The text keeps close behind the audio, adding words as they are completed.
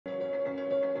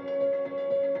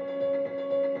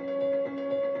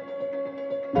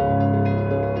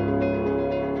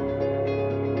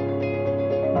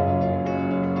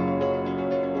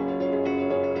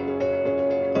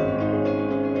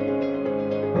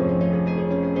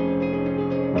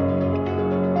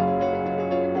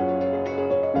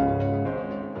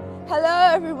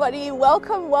everybody.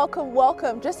 Welcome, welcome,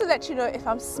 welcome. Just to let you know, if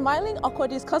I'm smiling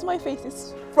awkwardly, it's because my face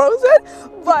is frozen.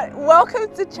 But welcome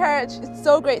to church. It's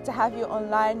so great to have you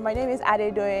online. My name is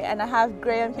Adedoye and I have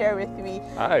Graham here with me.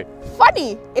 Hi.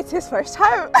 Funny, it's his first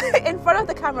time in front of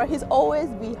the camera. He's always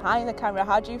behind the camera.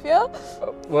 How do you feel?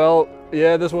 Well,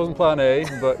 yeah, this wasn't plan A,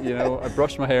 but you know, I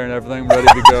brushed my hair and everything, ready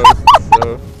to go.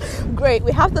 So. Great,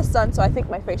 we have the sun, so I think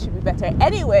my face should be better.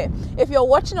 Anyway, if you're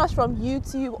watching us from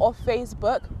YouTube or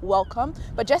Facebook, welcome.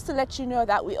 But just to let you know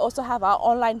that we also have our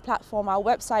online platform, our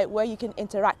website, where you can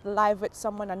interact live with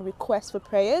someone and request for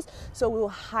prayers. So we will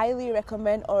highly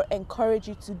recommend or encourage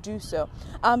you to do so.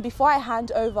 Before we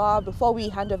hand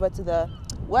over to the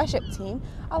worship team,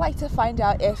 I'd like to find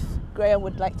out if Graham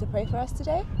would like to pray for us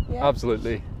today. Yeah?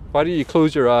 Absolutely. Why don't you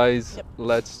close your eyes? Yep.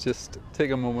 Let's just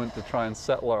take a moment to try and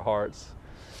settle our hearts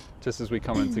just as we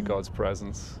come into God's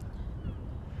presence.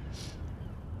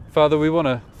 Father, we want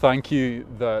to thank you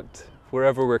that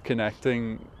wherever we're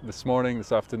connecting this morning,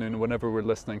 this afternoon, whenever we're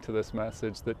listening to this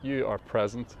message, that you are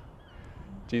present.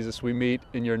 Jesus, we meet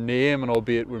in your name, and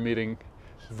albeit we're meeting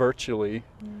virtually,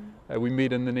 we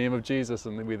meet in the name of Jesus,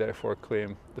 and we therefore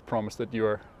claim the promise that you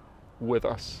are with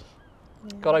us.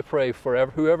 God, I pray for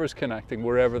whoever's connecting,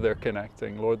 wherever they're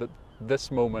connecting, Lord, that this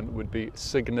moment would be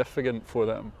significant for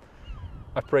them.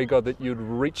 I pray, God, that you'd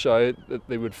reach out, that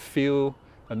they would feel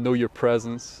and know your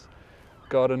presence,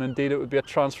 God, and indeed it would be a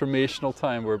transformational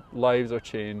time where lives are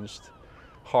changed,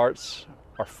 hearts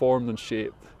are formed and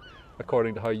shaped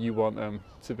according to how you want them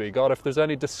to be. God, if there's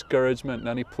any discouragement in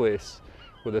any place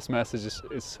where this message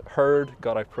is heard,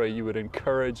 God, I pray you would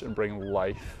encourage and bring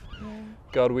life.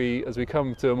 God, as we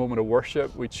come to a moment of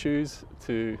worship, we choose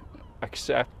to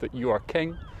accept that you are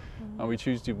King, and we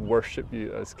choose to worship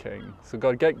you as King. So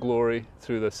God, get glory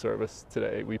through this service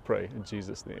today, we pray in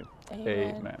Jesus' name.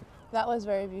 Amen. That was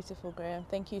very beautiful, Graham.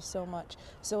 Thank you so much.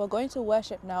 So we're going to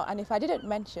worship now, and if I didn't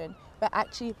mention, we're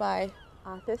actually by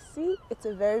Arthur's Seat. It's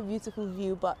a very beautiful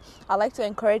view, but I'd like to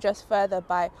encourage us further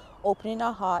by opening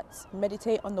our hearts,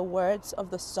 meditate on the words of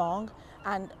the song,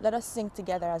 and let us sing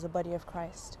together as a body of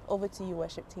Christ. Over to you,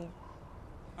 worship team.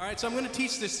 All right, so I'm going to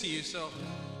teach this to you, so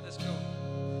let's go.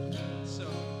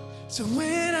 So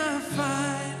when I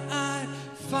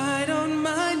fight on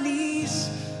my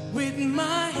knees with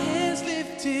my hands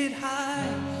lifted high.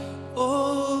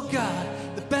 Oh God,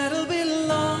 the battle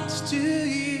belongs to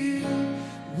you.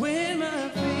 When my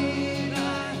feet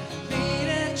are laid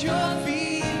at your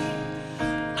feet,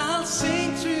 I'll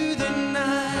sing through the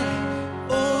night.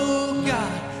 Oh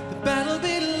God, the battle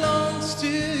belongs to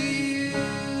you.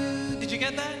 Did you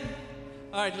get that?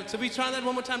 All right, so we try that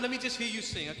one more time. Let me just hear you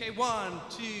sing, okay? 1,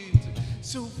 2, 3.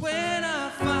 So when I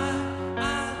fight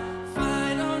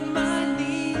on my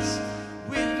knees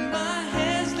with my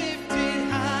hands lifted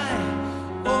high.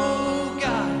 Oh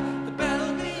God, the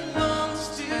battle belongs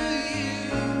to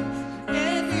you.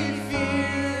 Every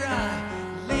fear I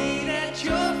laid at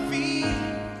your feet,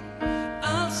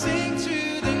 I'll sing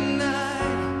through the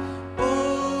night.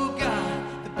 Oh God,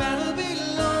 the battle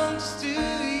belongs to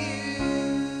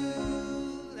you.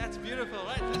 That's beautiful,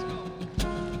 right? Let's go.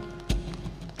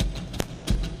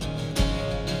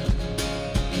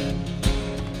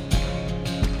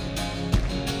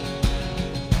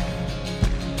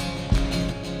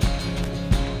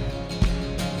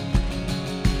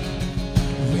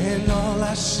 All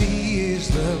I see is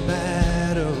the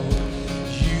battle.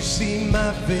 You see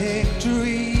my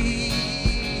victory.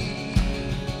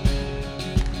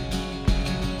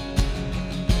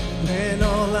 When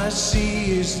all I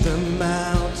see is the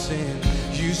mountain,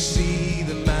 you see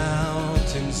the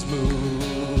mountains move.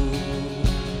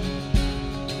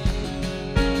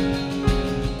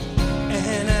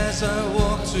 And as I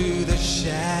walk through the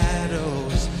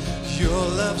shadows, your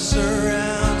love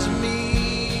surrounds me.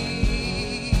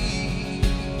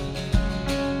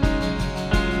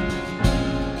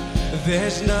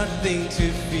 There's nothing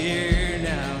to fear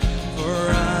now,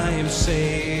 for I am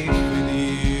safe with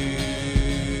you.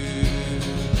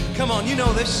 Come on, you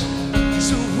know this.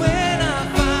 So when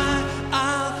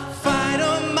I'll fight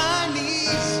on my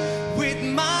knees with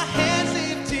my hands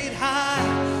lifted high.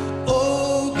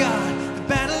 Oh God, the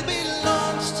battle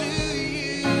belongs to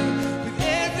you. With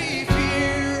every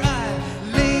fear I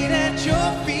laid at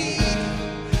your feet,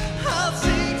 I'll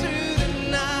sing through the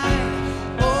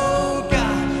night. Oh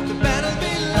God, the battle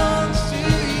belongs to you.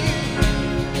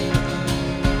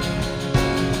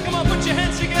 Come on, put your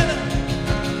hands together.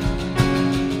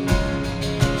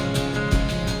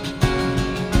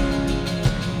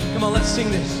 Come on, let's sing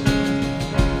this.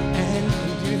 And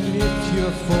even if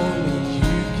you're for me,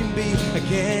 you can be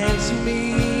against me.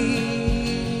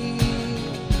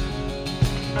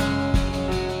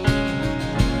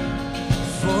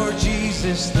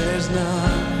 Jesus, there's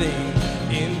nothing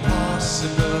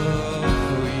impossible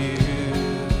for you.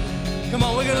 Come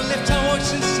on, we're gonna lift our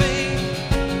voice and sing.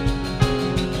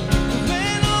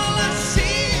 When all I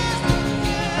see is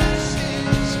the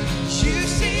ashes, you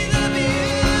see the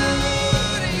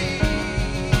beauty.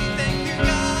 Thank you,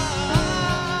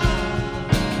 God.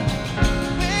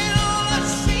 When all I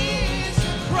see is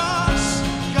the cross,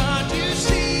 God, you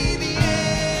see the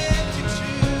empty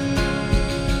tomb.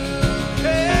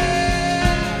 Hey.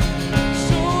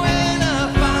 So when I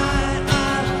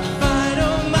fight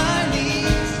on my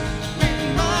knees with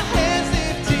my hands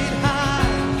lifted high.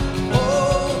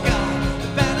 Oh God, the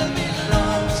battle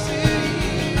belongs to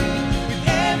you. With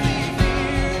every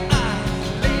fear I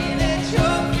laid at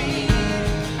your feet,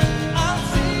 I'll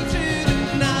sing through the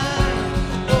night.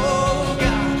 Oh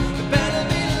God, the battle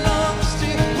belongs to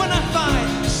you. When I fight,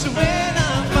 so when I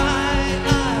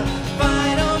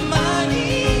fight on my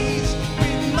knees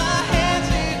with my hands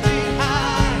lifted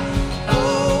high.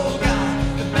 Oh God,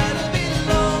 the battle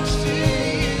belongs to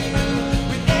you.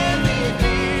 With every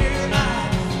fear I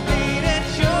laid at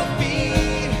your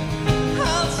feet,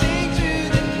 I'll sing through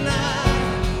the night.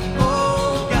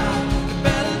 Oh God, the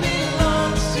battle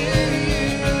belongs to you.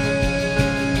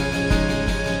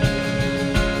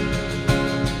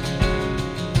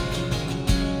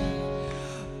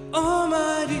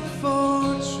 Almighty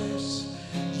fortress,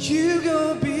 you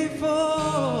go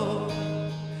before.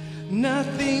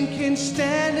 Nothing can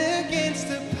stand against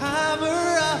the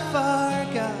power of our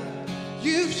God.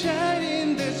 You shine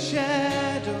in the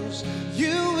shadows,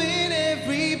 you win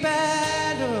every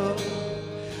battle.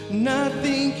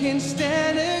 Nothing can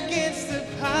stand against the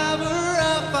power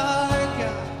of our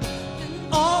God.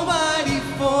 Almighty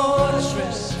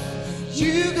fortress,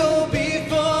 you go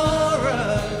before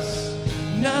us.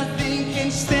 Nothing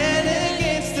can stand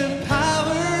against the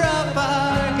power of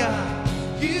our God.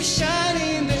 You shine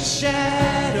in the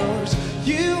shadows,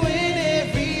 you win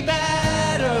every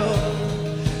battle.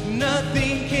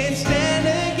 Nothing can stand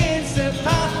against the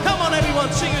power. Come on,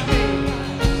 everyone, sing with me.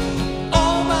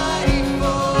 Almighty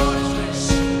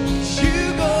fortress,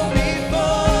 you go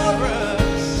before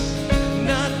us.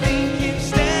 Nothing can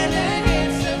stand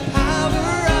against the power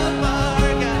of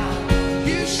our God.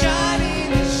 You shine in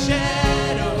the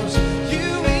shadows, you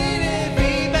win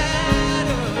every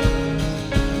battle.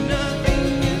 Nothing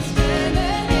can stand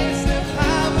against the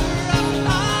power of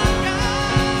our God.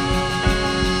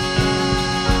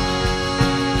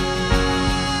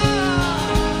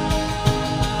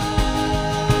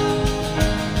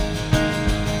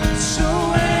 So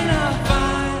when I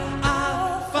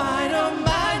fight on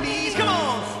my knees. Come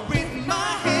on, with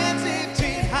my hands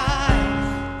lifted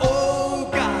high. Oh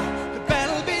God, the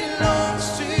battle belongs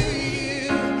to you.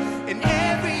 And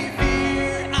every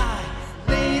fear I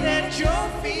laid at your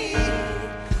feet,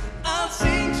 I'll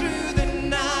sing through the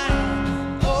night.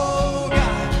 Oh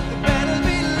God, the battle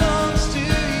belongs to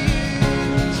you.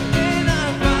 So when I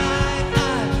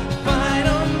fight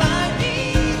on my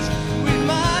knees with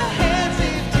my hands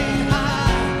lifted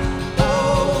high.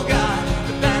 Oh God,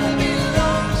 the battle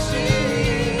belongs to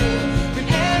you. With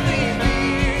every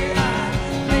fear I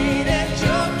laid at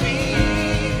your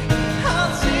feet,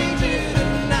 I'll sing through the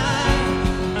night.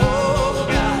 Oh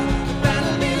God, the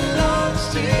battle belongs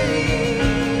to you.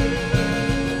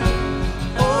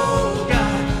 Oh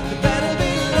God, the battle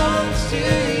belongs to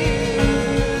you.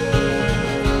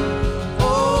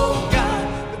 Oh God,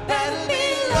 the battle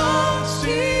belongs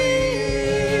to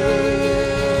you.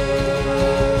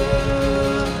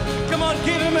 Come on,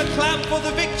 give him a clap for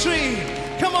the victory.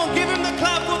 Come on, give him the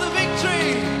clap for the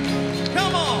victory.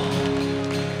 Come on.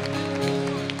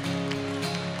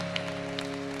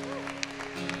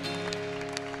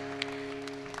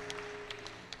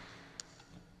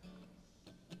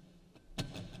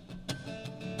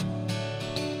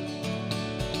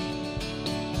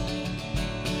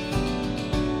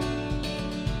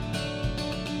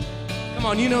 Come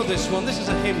on, you know this one. This is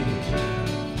a hymn.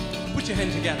 Put your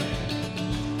hand together.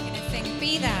 Gonna sing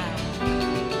Be Thou.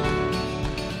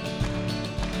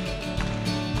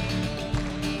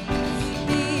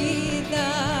 Be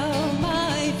Thou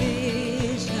my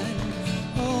vision,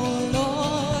 O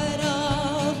Lord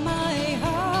of my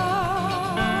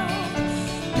heart.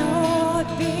 Not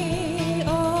be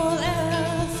all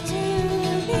else to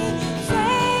me,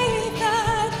 save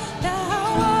that Thou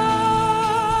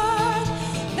art.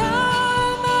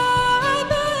 Thou my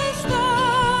best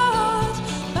thought,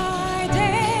 by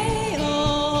day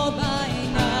or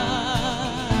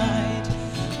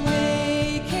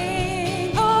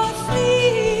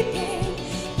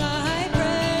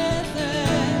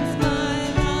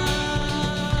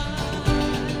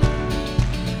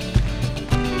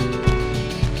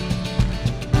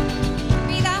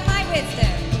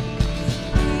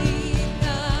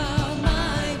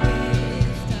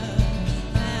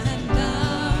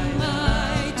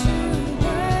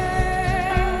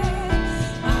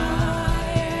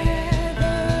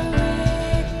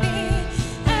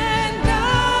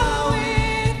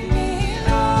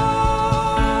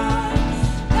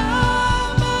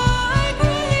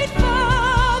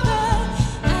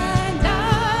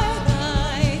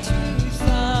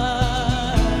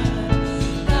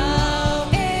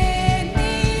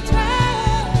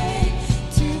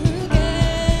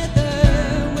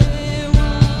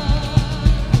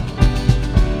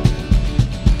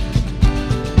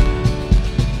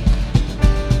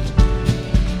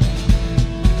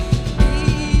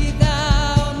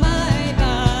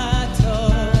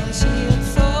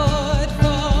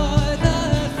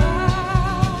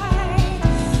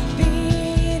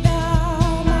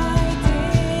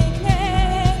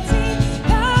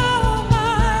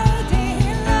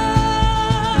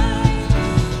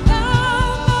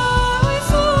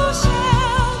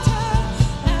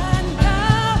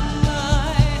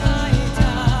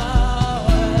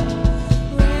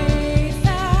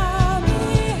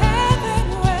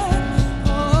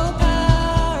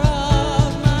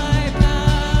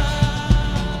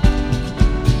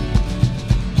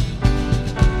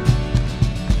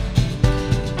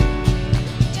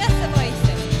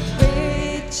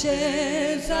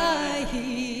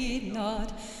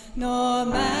nor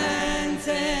man's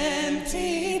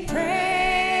empty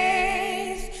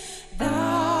praise.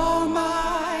 Thou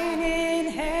mine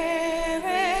inheritance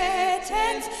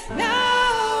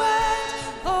now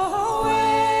and always.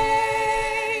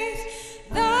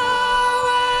 Thou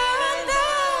and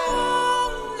thou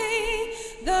only,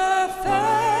 the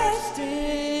first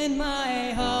in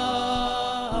my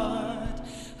heart.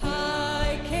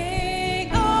 High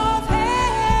King of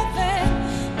heaven,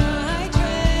 my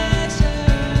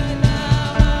treasure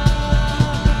thou art.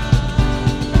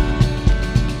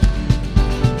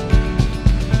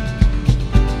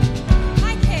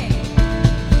 High King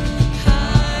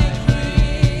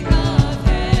of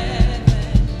heaven,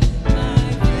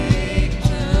 my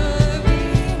victory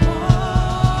won.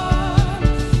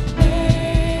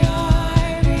 May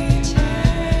I reach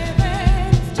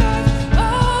heaven's doors,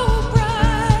 oh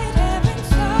bright heaven's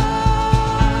sun.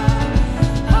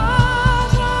 Heart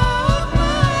of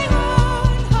my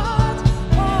own heart,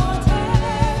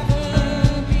 whatever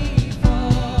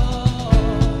befall,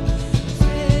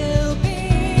 still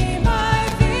be my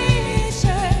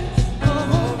vision,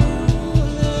 oh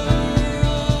ruler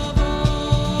of all.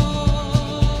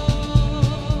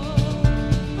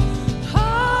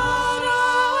 Heart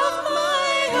of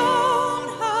my own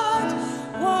heart,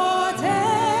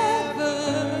 whatever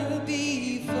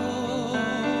befall,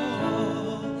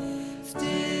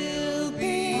 still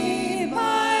be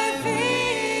my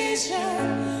vision,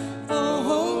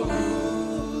 oh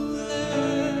ruler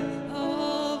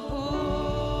of all.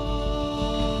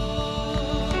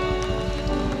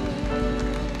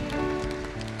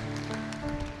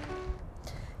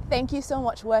 Thank you so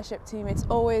much, worship team. It's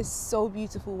always so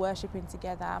beautiful worshiping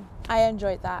together. I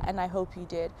enjoyed that and I hope you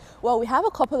did. Well, we have a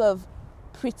couple of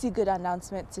pretty good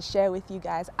announcements to share with you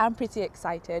guys. I'm pretty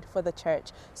excited for the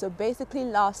church. So basically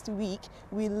last week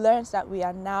we learned that we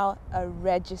are now a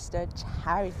registered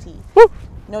charity. Woo!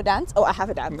 No dance? Oh, I have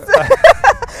a dance.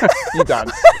 You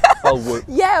dance. I'll whoop.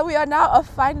 Yeah, we are now a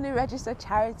finally registered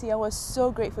charity and we're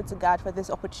so grateful to God for this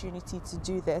opportunity to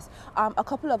do this. A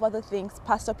couple of other things.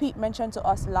 Pastor Pete mentioned to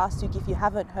us last week, if you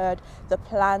haven't heard, the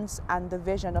plans and the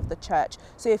vision of the church.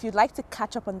 So if you'd like to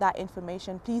catch up on that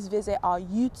information, please visit our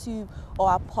YouTube or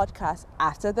our podcast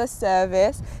after the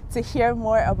service to hear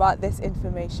more about this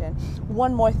information.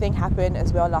 One more thing happened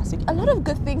as well last week. A lot of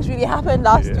good things really happened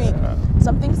last week.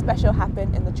 Something special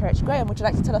happened in the church. Graham, would you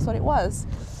like to tell us what it was?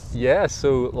 Yeah,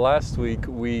 so last week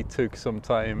we took some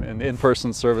time in the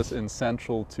in-person service in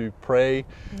Central to pray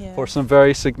for some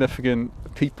very significant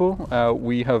people.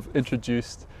 We have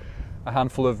introduced a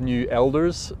handful of new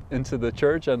elders into the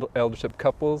church and eldership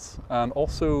couples, and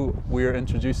also we're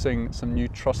introducing some new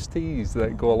trustees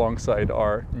that go alongside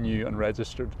our new and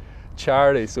registered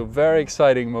charity. So very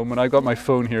exciting moment. I've got my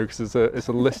phone here because it's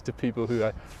a list of people who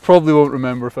I probably won't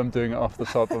remember if I'm doing it off the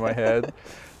top of my head.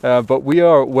 But we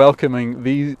are welcoming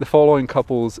the following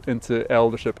couples into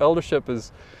eldership. Eldership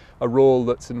is a role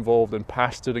that's involved in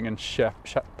pastoring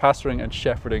and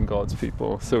shepherding God's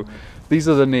people. So these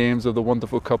are the names of the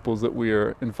wonderful couples that we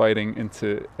are inviting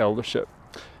into eldership.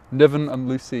 Niven and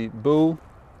Lucy Bull,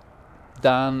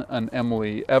 Dan and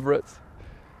Emily Everett,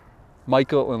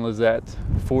 Michael and Lizette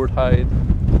Fordhide,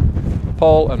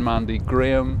 Paul and Mandy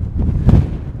Graham,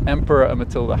 Emperor and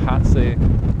Matilda Hatsey,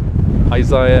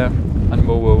 Isaiah and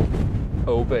Mowo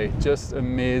Obe. Just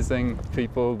amazing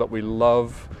people that we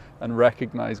love and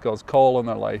recognize God's call on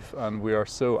their life, and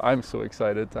I'm so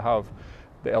excited to have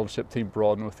the eldership team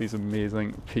broaden with these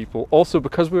amazing people. Also,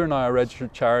 because we're now a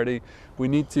registered charity, we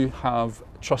need to have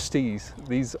trustees.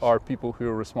 These are people who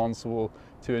are responsible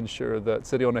to ensure that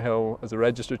City on a Hill as a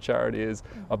registered charity is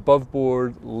above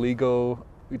board, legal,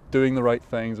 doing the right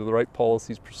things with the right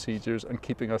policies, procedures, and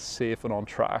keeping us safe and on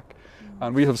track.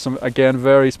 And we have some, again,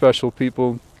 very special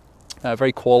people,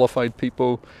 very qualified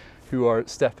people who are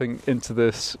stepping into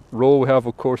this role. We have,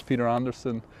 of course, Peter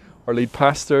Anderson, our lead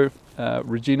pastor,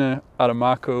 Regina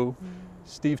Adamako,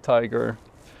 Steve Tiger,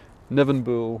 Niven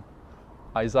Bull,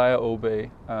 Isaiah Obe,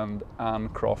 and Anne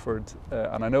Crawford.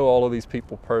 And I know all of these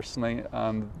people personally,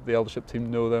 and the eldership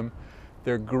team know them.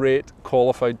 They're great,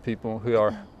 qualified people who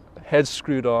are heads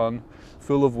screwed on,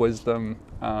 full of wisdom,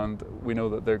 and we know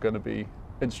that they're going to be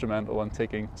instrumental in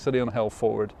taking City on a Hill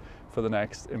forward for the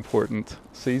next important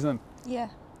season. Yeah,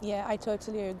 I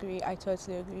totally agree.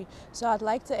 So I'd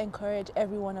like to encourage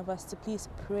every one of us to please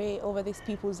pray over these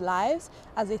people's lives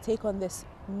as they take on this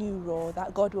new role,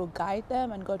 that God will guide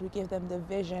them and God will give them the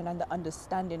vision and the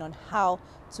understanding on how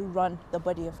to run the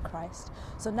body of Christ.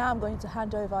 So now I'm going to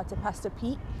hand over to Pastor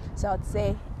Pete. So I'd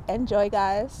say enjoy,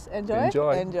 guys. Enjoy.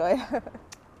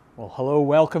 Well, hello,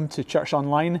 welcome to Church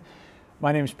Online.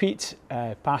 My name's Pete,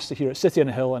 pastor here at City on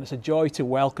the Hill, and it's a joy to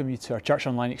welcome you to our Church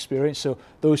Online experience. So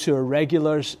those who are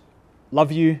regulars,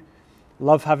 love you,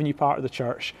 love having you part of the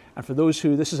church. And for those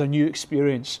who this is a new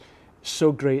experience,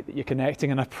 so great that you're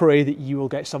connecting, and I pray that you will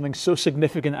get something so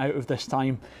significant out of this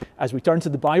time as we turn to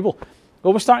the Bible.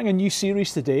 Well, we're starting a new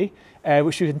series today,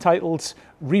 which we've entitled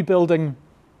Rebuilding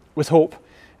with Hope.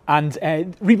 And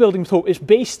Rebuilding with Hope is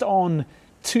based on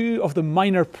two of the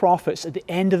minor prophets at the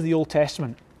end of the Old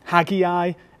Testament,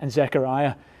 Haggai and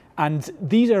Zechariah. And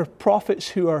these are prophets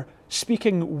who are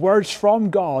speaking words from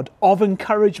God of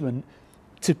encouragement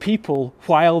to people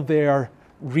while they're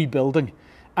rebuilding.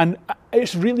 And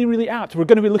it's really, really apt. We're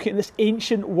going to be looking at this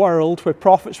ancient world where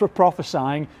prophets were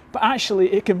prophesying, but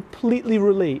actually it completely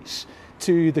relates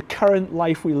to the current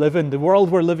life we live in, the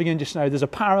world we're living in just now. There's a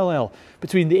parallel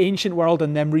between the ancient world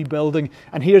and them rebuilding.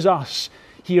 And here's us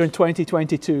here in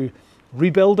 2022,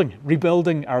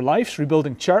 rebuilding our lives,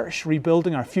 rebuilding church,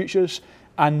 rebuilding our futures,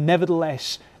 and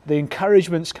nevertheless, the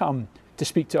encouragements come to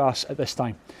speak to us at this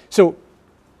time. So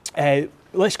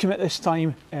let's commit this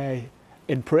time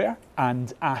in prayer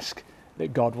and ask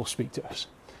that God will speak to us.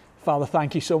 Father,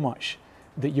 thank you so much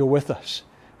that you're with us.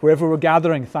 Wherever we're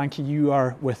gathering, thank you, you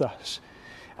are with us.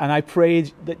 And I pray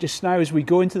that just now as we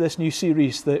go into this new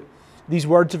series, that these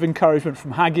words of encouragement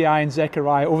from Haggai and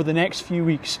Zechariah over the next few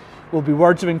weeks will be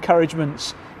words of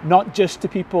encouragements, not just to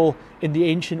people in the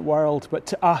ancient world, but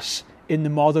to us in the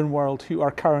modern world who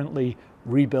are currently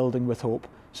rebuilding with hope.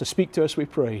 So speak to us, we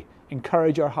pray.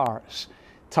 Encourage our hearts,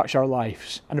 touch our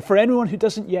lives. And for anyone who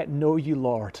doesn't yet know you,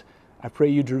 Lord, I pray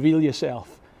you'd reveal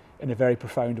yourself in a very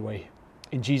profound way.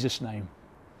 In Jesus' name,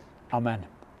 amen.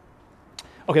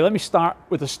 Okay, let me start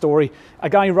with a story. A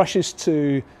guy rushes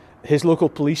to his local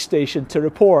police station to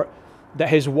report that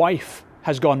his wife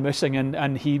has gone missing,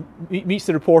 and he meets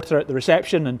the reporter at the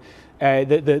reception, and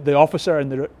the officer,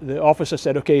 and the officer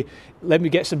said, okay, let me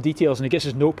get some details, and he gets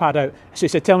his notepad out. So he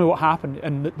said, tell me what happened.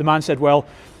 And the man said, well,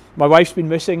 my wife's been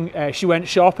missing. She went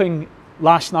shopping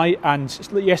last night and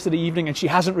yesterday evening, and she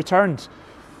hasn't returned.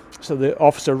 So the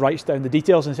officer writes down the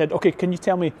details and said, okay, can you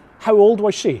tell me, how old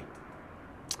was she?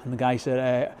 And the guy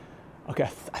said, okay,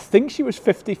 I think she was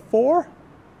 54.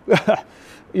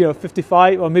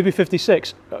 55 or maybe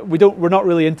 56. We're not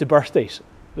really into birthdays.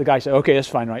 The guy said, okay, that's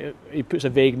fine, right? He puts a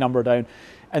vague number down.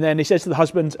 And then he says to the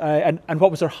husband, and what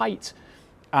was her height?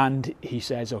 And he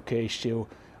says, okay, she'll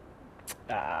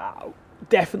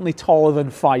definitely taller than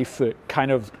 5 foot,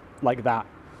 kind of like that.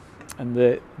 And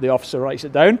the officer writes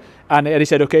it down. And he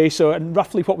said, okay, so and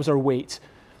roughly what was her weight?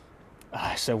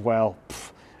 I said, well,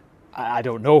 I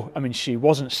don't know. I mean, she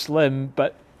wasn't slim,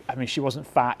 but I mean, she wasn't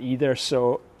fat either,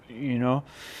 so, you know.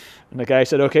 And the guy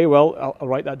said, okay, well, I'll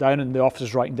write that down. And the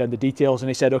officer's writing down the details. And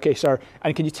he said, okay, sir,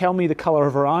 and can you tell me the colour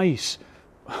of her eyes?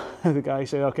 The guy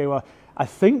said, okay, well, I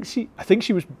think she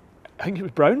was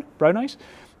brown eyes.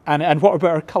 And what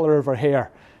about her colour of her hair?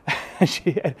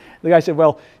 The guy said,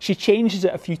 well, she changes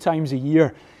it a few times a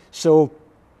year. So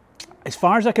as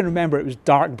far as I can remember, it was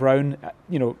dark brown,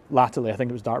 latterly, I think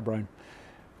it was dark brown.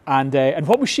 And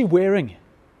what was she wearing?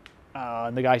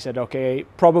 And the guy said, okay,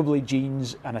 probably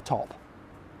jeans and a top.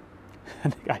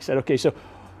 And the guy said, okay, so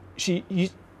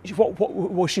what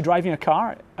was she driving a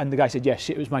car? And the guy said, yes,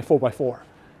 it was my 4x4.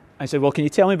 I said, well, can you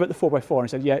tell me about the 4x4? And he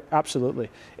said, yeah, absolutely.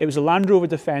 It was a Land Rover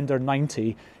Defender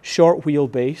 90, short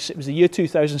wheelbase. It was a year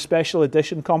 2000 special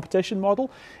edition competition model.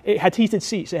 It had heated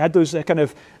seats. It had those kind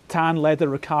of tan leather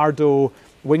Ricardo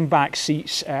wingback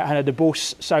seats, and had a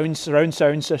Bose surround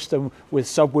sound system with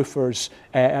subwoofers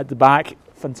at the back.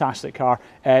 Fantastic car.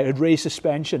 It had raised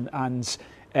suspension and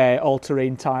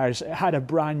all-terrain tyres. It had a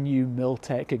brand new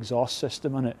Miltech exhaust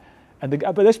system on it. And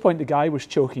by this point, the guy was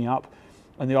choking up.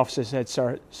 And the officer said,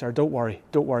 sir, don't worry.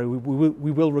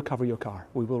 We will recover your car.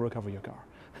 We will recover your car.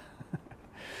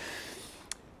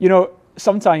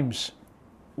 Sometimes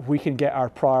we can get our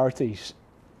priorities.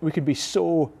 We can be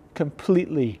so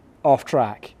completely off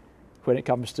track when it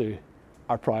comes to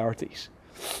our priorities.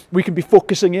 We can be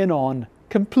focusing in on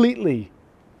completely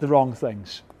the wrong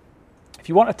things. If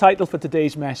you want a title for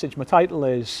today's message, my title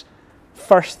is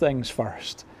First Things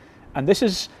First. And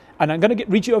I'm going to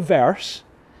read you a verse.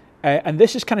 And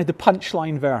this is kind of the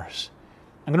punchline verse.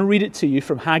 I'm going to read it to you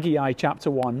from Haggai chapter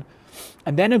 1,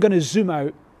 and then I'm going to zoom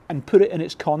out and put it in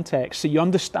its context so you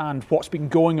understand what's been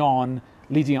going on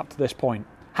leading up to this point.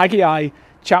 Haggai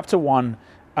chapter 1,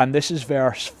 and this is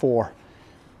verse 4.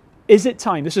 Is it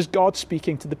time, this is God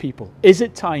speaking to the people, is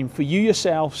it time for you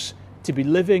yourselves to be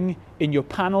living in your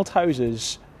panelled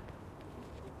houses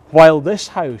while this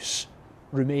house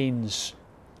remains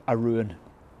a ruin?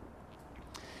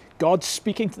 God's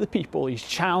speaking to the people. He's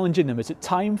challenging them. Is it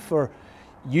time for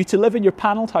you to live in your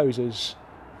panelled houses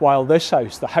while this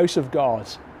house, the house of God,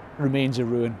 remains a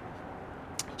ruin.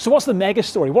 So what's the mega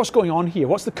story? What's going on here?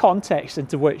 What's the context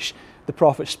into which the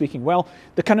prophet's speaking? Well,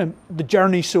 the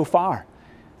journey so far.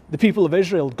 The people of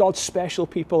Israel, God's special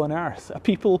people on earth, a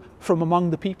people from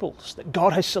among the peoples that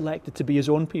God has selected to be his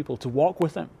own people, to walk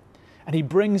with him. And he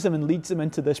brings them and leads them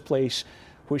into this place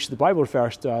which the Bible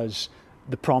refers to as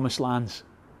the promised lands.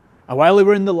 And while they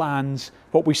were in the lands,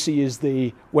 what we see is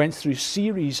they went through a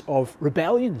series of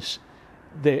rebellions.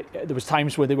 There was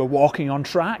times where they were walking on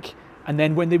track, and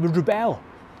then when they would rebel.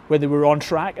 When they were on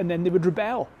track, and then they would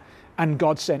rebel. And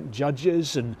God sent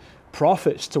judges and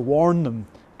prophets to warn them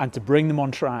and to bring them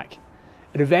on track.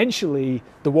 And eventually,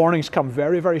 the warnings come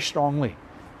very, very strongly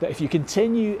that if you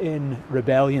continue in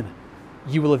rebellion,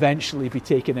 you will eventually be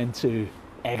taken into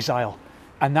exile.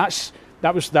 And that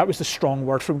was the strong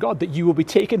word from God, that you will be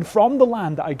taken from the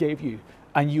land that I gave you,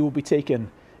 and you will be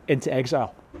taken into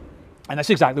exile. And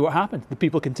that's exactly what happened. The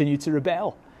people continued to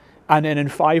rebel. And then in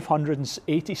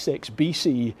 586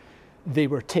 BC, they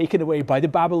were taken away by the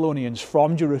Babylonians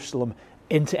from Jerusalem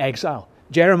into exile.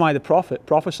 Jeremiah the prophet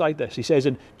prophesied this. He says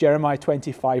in Jeremiah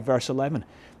 25 verse 11,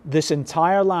 "This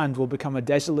entire land will become a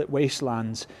desolate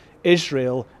wasteland.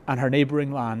 Israel and her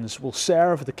neighboring lands will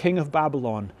serve the king of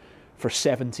Babylon for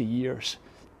 70 years.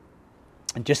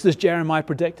 And just as Jeremiah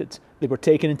predicted, they were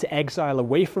taken into exile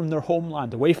away from their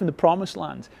homeland, away from the promised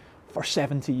land for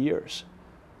 70 years.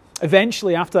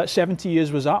 Eventually, after that 70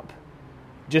 years was up,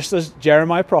 just as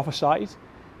Jeremiah prophesied,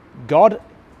 God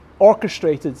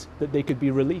orchestrated that they could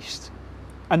be released.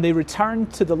 And they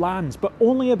returned to the lands, but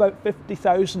only about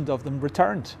 50,000 of them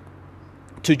returned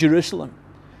to Jerusalem.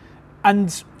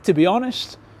 And to be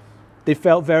honest, they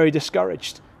felt very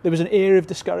discouraged. There was an air of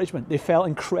discouragement. They felt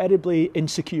incredibly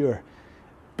insecure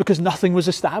because nothing was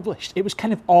established. It was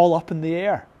kind of all up in the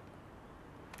air.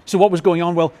 So what was going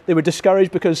on? Well, they were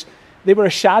discouraged because they were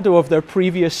a shadow of their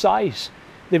previous size.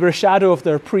 They were a shadow of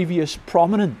their previous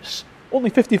prominence. Only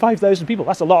 55,000 people.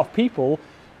 That's a lot of people.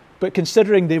 But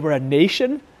considering they were a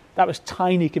nation, that was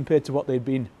tiny compared to what they'd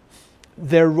been.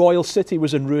 Their royal city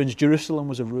was in ruins. Jerusalem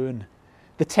was a ruin.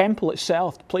 The temple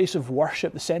itself, the place of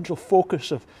worship, the central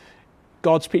focus of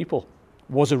God's people,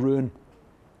 was a ruin.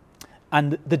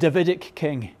 And the Davidic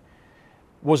king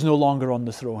was no longer on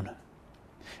the throne.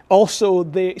 Also,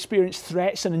 they experienced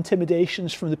threats and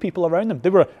intimidations from the people around them. They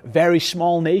were a very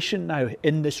small nation now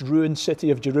in this ruined city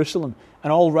of Jerusalem.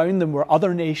 And all around them were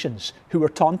other nations who were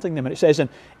taunting them. And it says in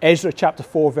Ezra chapter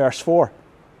 4, verse 4,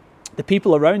 the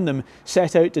people around them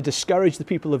set out to discourage the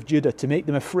people of Judah, to make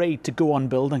them afraid to go on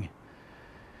building.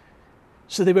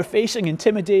 So they were facing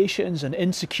intimidations and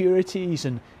insecurities,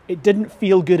 and it didn't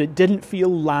feel good. It didn't feel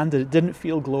landed. It didn't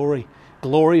feel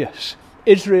glorious.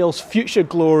 Israel's future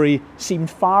glory seemed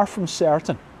far from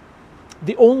certain.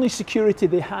 The only security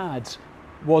they had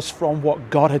was from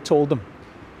what God had told them.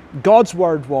 God's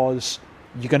word was,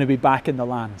 you're going to be back in the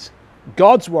land.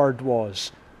 God's word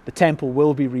was, the temple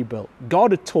will be rebuilt.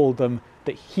 God had told them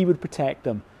that he would protect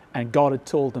them, and God had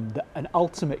told them that an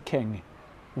ultimate king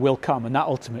will come, and that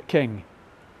ultimate king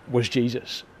was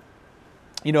Jesus.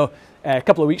 You know, a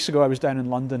couple of weeks ago I was down in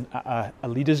London at a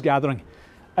leaders gathering,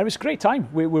 and it was a great time.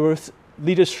 We were with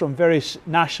leaders from various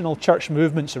national church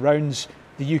movements around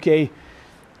the UK.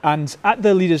 And at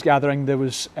the leaders gathering, there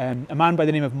was a man by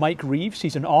the name of Mike Reeves.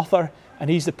 He's an author,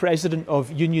 and he's the president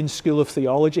of Union School of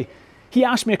Theology. He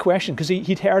asked me a question because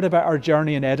he'd heard about our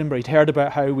journey in Edinburgh. He'd heard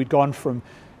about how we'd gone from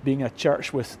being a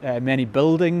church with many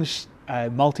buildings, a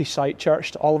multi-site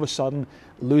church, to all of a sudden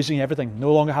losing everything,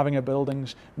 no longer having a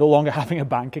buildings, no longer having a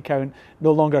bank account,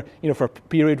 no longer, for a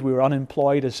period we were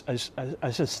unemployed as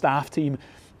a staff team,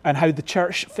 and how the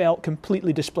church felt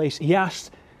completely displaced. He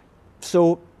asked,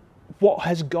 so what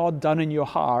has God done in your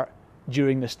heart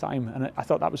during this time? And I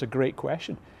thought that was a great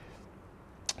question.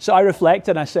 So I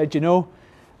reflected and I said,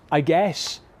 I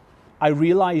guess I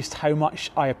realized how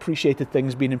much I appreciated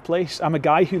things being in place. I'm a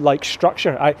guy who likes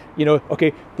structure.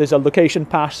 Okay, there's a location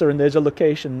pastor, and there's a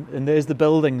location, and there's the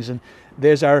buildings, and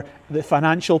there's the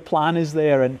financial plan is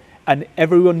there, and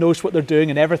everyone knows what they're doing,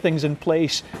 and everything's in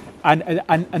place. And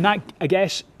that, I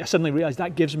guess, I suddenly realized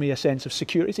that gives me a sense of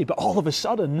security. But all of a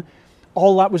sudden,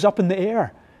 all that was up in the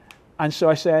air. And so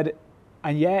I said,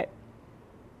 and yet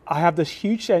I have this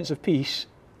huge sense of peace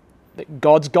that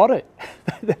God's got it,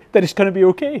 that it's going to be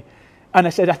okay. And I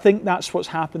said, I think that's what's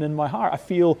happened in my heart. I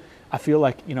feel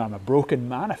like, I'm a broken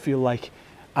man. I feel like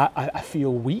I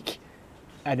feel weak.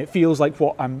 And it feels like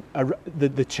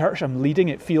the church I'm leading,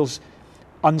 it feels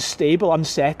unstable,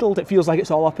 unsettled. It feels like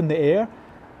it's all up in the air.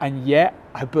 And yet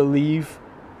I believe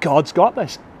God's got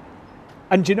this.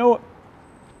 And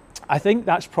I think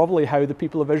that's probably how the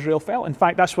people of Israel felt. In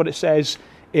fact, that's what it says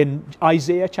in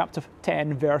Isaiah chapter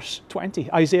 10, verse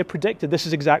 20. Isaiah predicted this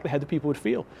is exactly how the people would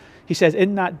feel. He says,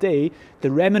 in that day,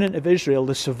 the remnant of Israel,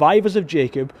 the survivors of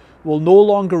Jacob, will no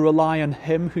longer rely on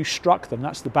him who struck them.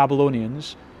 That's the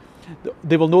Babylonians.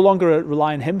 They will no longer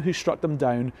rely on him who struck them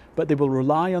down, but they will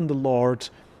rely on the Lord,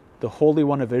 the Holy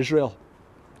One of Israel.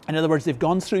 In other words, they've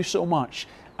gone through so much,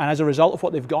 and as a result of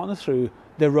what they've gone through,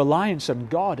 their reliance on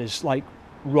God is like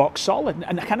rock solid.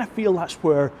 And I kind of feel that's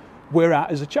where we're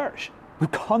at as a church.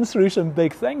 We've gone through some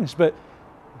big things, but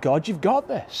God, you've got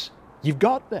this. You've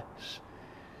got this.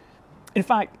 In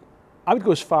fact, I would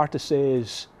go as far to say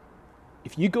is,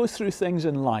 if you go through things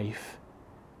in life,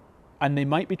 and they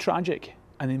might be tragic,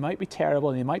 and they might be terrible,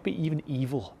 and they might be even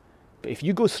evil, but if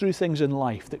you go through things in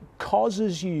life that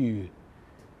causes you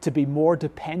to be more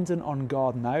dependent on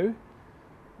God now,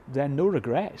 then no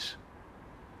regrets.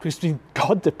 Because being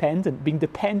God dependent, being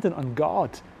dependent on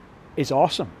God is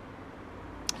awesome.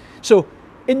 So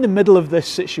in the middle of this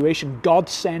situation, God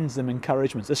sends them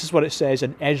encouragements. This is what it says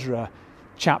in Ezra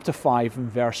chapter 5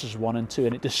 and verses 1 and 2.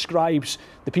 And it describes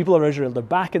the people of Israel. They're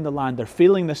back in the land. They're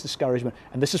feeling this discouragement.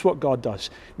 And this is what God does.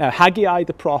 Now, Haggai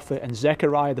the prophet and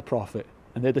Zechariah the prophet,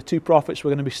 and they're the two prophets we're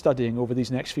going to be studying over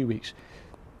these next few weeks,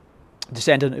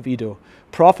 descendant of Edo,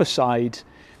 prophesied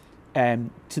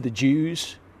to the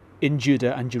Jews in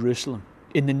Judah and Jerusalem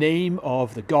in the name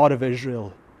of the God of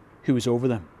Israel who was over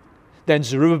them. Then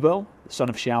Zerubbabel, the son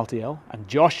of Shealtiel, and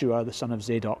Joshua, the son of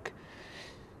Zadok,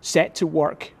 set to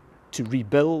work to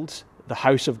rebuild the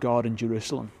house of God in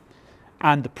Jerusalem.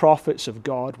 And the prophets of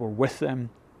God were with them,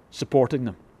 supporting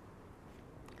them.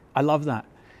 I love that.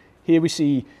 Here we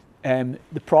see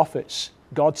the prophets.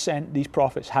 God sent these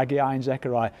prophets, Haggai and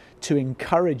Zechariah, to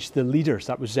encourage the leaders.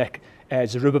 That was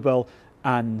Zerubbabel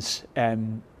and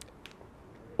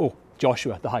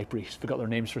Joshua, the high priest. Forgot their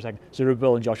names for a second.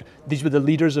 Zerubbabel and Joshua. These were the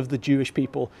leaders of the Jewish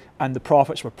people, and the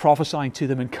prophets were prophesying to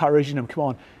them, encouraging them, come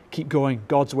on, keep going,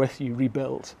 God's with you,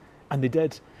 rebuild. And they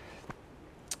did.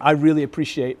 I really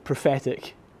appreciate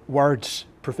prophetic words,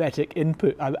 prophetic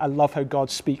input. I love how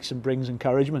God speaks and brings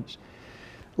encouragements.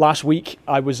 Last week,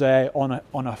 I was on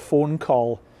a phone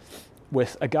call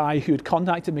with a guy who had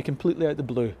contacted me completely out of the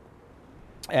blue.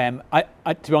 To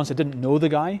be honest, I didn't know the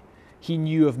guy. He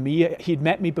knew of me. He'd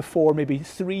met me before, maybe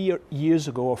 3 years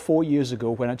ago or 4 years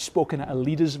ago, when I'd spoken at a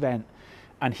leaders' event.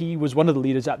 And he was one of the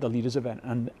leaders at the leaders'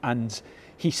 event. And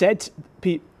he said,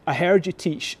 Pete, I heard you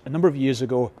teach a number of years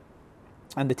ago,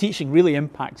 and the teaching really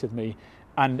impacted me.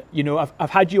 And, you know,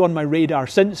 I've had you on my radar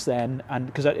since then, and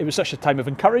because it was such a time of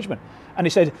encouragement. And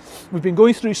he said, we've been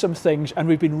going through some things, and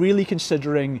we've been really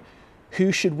considering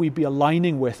who should we be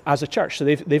aligning with as a church. So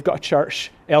they've got a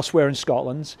church elsewhere in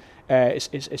Scotland.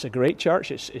 It's a great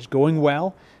church. It's going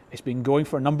well. It's been going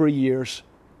for a number of years.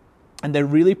 And they're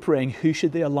really praying, who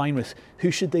should they align with?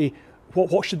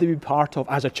 What should they be part of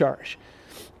as a church?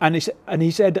 And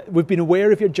he said, we've been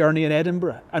aware of your journey in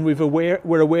Edinburgh, and we're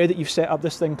aware that you've set up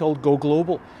this thing called Go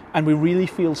Global, and we really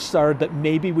feel stirred that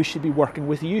maybe we should be working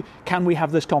with you. Can we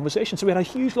have this conversation? So we had a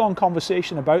huge, long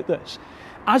conversation about this.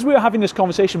 As we were having this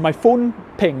conversation, my phone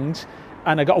pinged,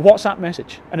 and I got a WhatsApp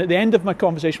message. And at the end of my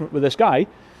conversation with this guy,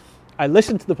 I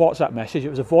listened to the WhatsApp message.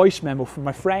 It was a voice memo from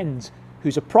my friend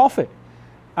who's a prophet.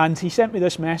 And he sent me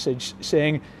this message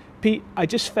saying, Pete, I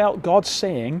just felt God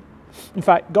saying, in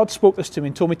fact, God spoke this to me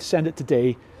and told me to send it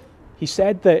today. He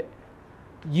said that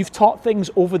you've taught things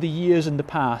over the years in the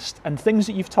past, and things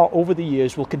that you've taught over the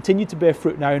years will continue to bear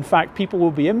fruit now. In fact, people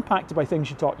will be impacted by things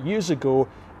you taught years ago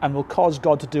and will cause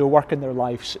God to do a work in their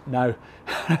lives now.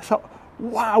 I thought,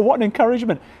 wow, what an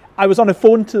encouragement. I was on a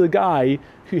phone to the guy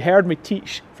who heard me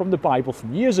teach from the Bible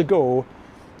from years ago,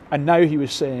 and now he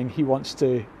was saying he wants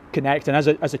to connect, and as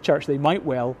a church they might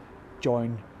well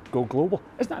join Go Global.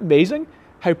 Isn't that amazing?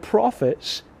 How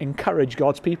prophets encourage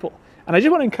God's people. And I just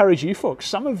want to encourage you folks.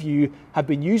 Some of you have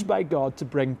been used by God to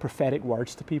bring prophetic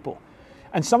words to people.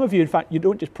 And some of you, in fact, you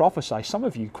don't just prophesy. Some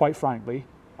of you, quite frankly,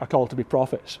 are called to be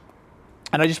prophets.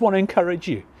 And I just want to encourage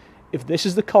you, if this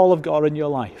is the call of God in your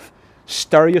life,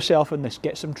 stir yourself in this,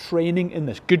 get some training in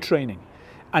this, good training,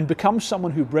 and become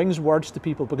someone who brings words to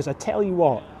people. Because I tell you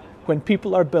what, when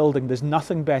people are building, there's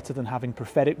nothing better than having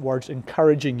prophetic words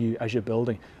encouraging you as you're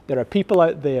building. There are people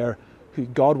out there who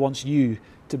God wants you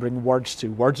to bring words to,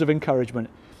 words of encouragement.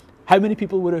 How many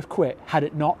people would have quit had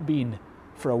it not been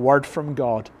for a word from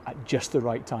God at just the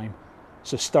right time?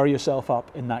 So stir yourself up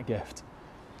in that gift.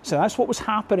 So that's what was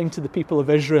happening to the people of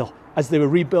Israel as they were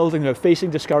rebuilding. They were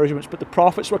facing discouragements, but the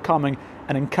prophets were coming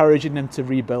and encouraging them to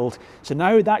rebuild. So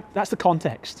now that's the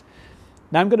context.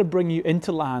 Now I'm going to bring you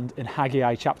into land in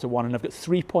Haggai chapter 1, and I've got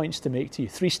 3 points to make to you,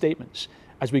 3 statements.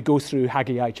 as we go through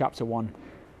Haggai chapter 1.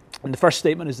 And the first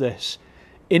statement is this: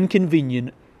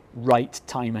 inconvenient right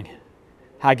timing.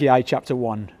 Haggai chapter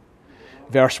 1,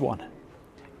 verse 1.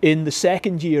 In the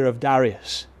second year of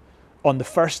Darius, on the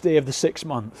first day of the 6th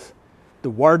month, the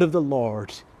word of the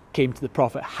Lord came to the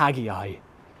prophet Haggai,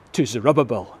 to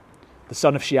Zerubbabel, the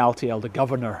son of Shealtiel, the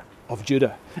governor of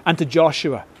Judah, and to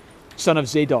Joshua, son of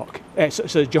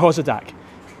Jehozadak,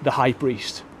 the high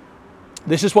priest.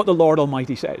 This is what the Lord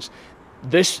Almighty says.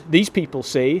 These people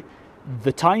say,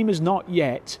 the time is not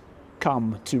yet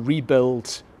come to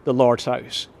rebuild the Lord's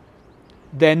house.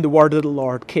 Then the word of the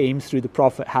Lord came through the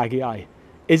prophet Haggai.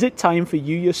 Is it time for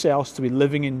you yourselves to be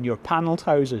living in your panelled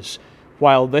houses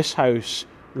while this house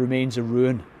remains a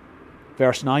ruin?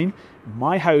 Verse 9,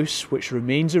 my house which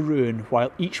remains a ruin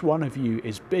while each one of you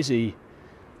is busy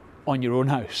on your own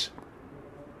house.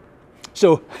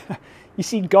 So, you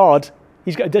see, God,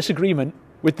 he's got a disagreement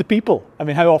with the people. I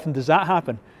mean, how often does that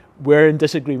happen? We're in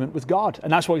disagreement with God.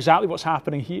 And that's exactly what's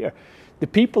happening here. The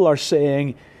people are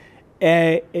saying,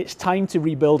 it's time to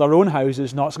rebuild our own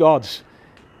houses, not God's.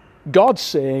 God's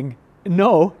saying,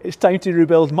 no, it's time to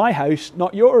rebuild my house,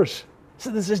 not yours.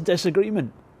 So there's this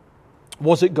disagreement.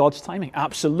 Was it God's timing?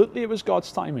 Absolutely, it was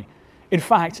God's timing. In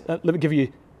fact, let me give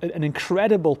you an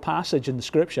incredible passage in the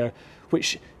scripture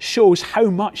which shows how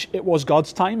much it was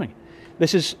God's timing.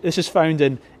 This is found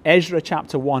in Ezra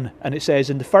chapter 1, and it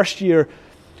says, in the first year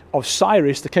of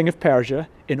Cyrus, the king of Persia,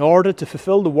 in order to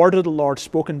fulfill the word of the Lord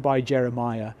spoken by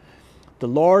Jeremiah, the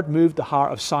Lord moved the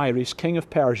heart of Cyrus, king of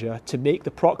Persia, to make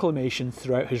the proclamation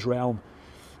throughout his realm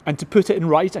and to put it in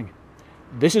writing.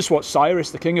 This is what Cyrus,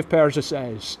 the king of Persia,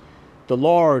 says. The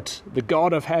Lord, the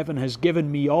God of heaven, has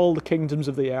given me all the kingdoms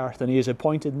of the earth, and he has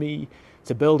appointed me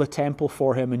to build a temple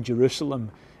for him in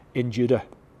Jerusalem in Judah.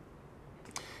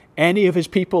 Any of his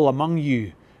people among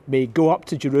you may go up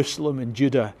to Jerusalem in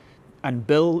Judah and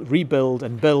rebuild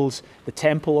and build the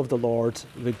temple of the Lord,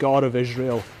 the God of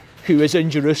Israel, who is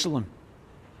in Jerusalem.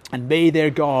 And may their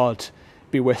God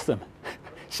be with them.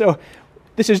 So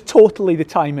this is totally the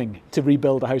timing to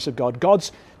rebuild the house of God.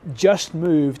 God's just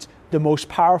moved the most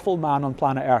powerful man on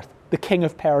planet Earth, the king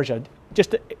of Persia.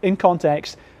 Just in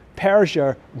context,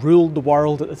 Persia ruled the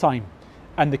world at the time.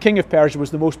 And the king of Persia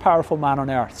was the most powerful man on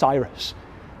earth, Cyrus.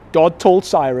 God told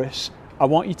Cyrus, I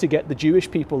want you to get the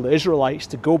Jewish people, the Israelites,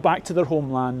 to go back to their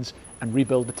homelands and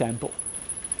rebuild the temple.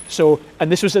 So,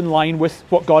 and this was in line with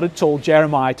what God had told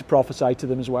Jeremiah to prophesy to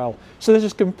them as well. So this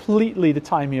is completely the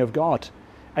timing of God.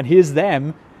 And here's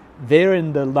them, they're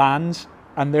in the lands,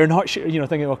 and they're not sure,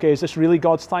 thinking, okay, is this really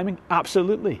God's timing?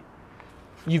 Absolutely.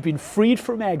 You've been freed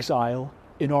from exile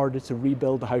in order to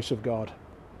rebuild the house of God.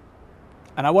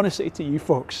 And I want to say to you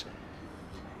folks,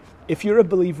 if you're a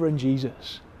believer in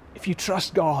Jesus, if you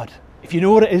trust God, if you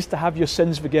know what it is to have your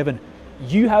sins forgiven,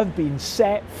 you have been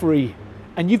set free.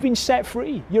 And you've been set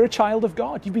free. You're a child of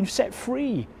God. You've been set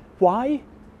free. Why?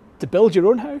 To build your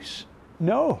own house?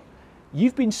 No.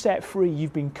 You've been set free.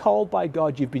 You've been called by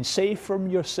God. You've been saved from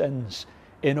your sins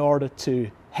in order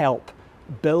to help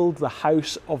build the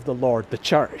house of the Lord, the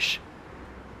church,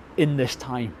 in this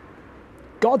time.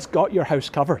 God's got your house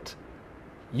covered.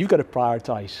 You've got to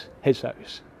prioritize his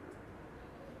house.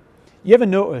 You ever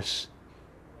notice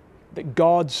that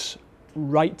God's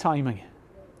right timing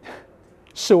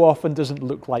so often doesn't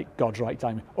look like God's right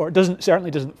timing, or it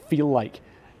certainly doesn't feel like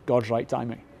God's right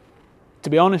timing? To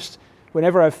be honest,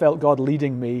 whenever I've felt God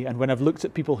leading me, and when I've looked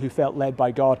at people who felt led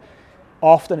by God,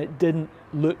 often it didn't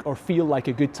look or feel like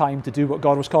a good time to do what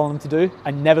God was calling them to do,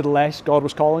 and nevertheless God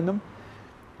was calling them.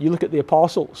 You look at the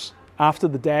apostles after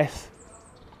the death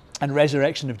and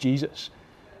resurrection of Jesus.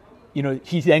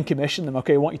 He then commissioned them,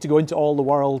 okay, I want you to go into all the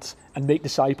world and make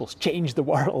disciples, change the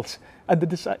world. And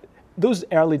those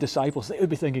early disciples, they would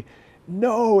be thinking,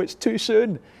 no, it's too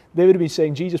soon. They would have been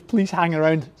saying, Jesus, please hang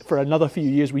around for another few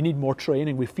years. We need more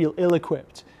training. We feel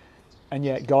ill-equipped. And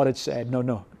yet God had said,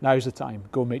 no, now's the time.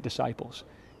 Go make disciples.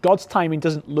 God's timing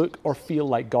doesn't look or feel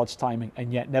like God's timing,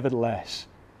 and yet nevertheless,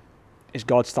 it's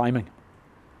God's timing.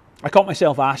 I caught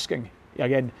myself asking,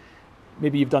 again,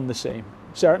 maybe you've done the same.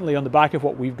 Certainly on the back of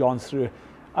what we've gone through,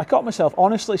 I caught myself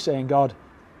honestly saying, God,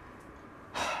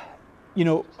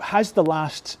 has the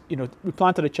last, we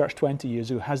planted a church 20 years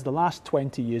ago, has the last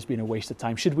 20 years been a waste of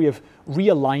time? Should we have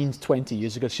realigned 20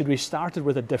 years ago? Should we have started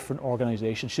with a different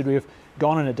organization? Should we have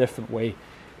gone in a different way?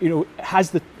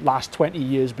 Has the last 20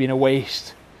 years been a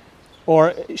waste?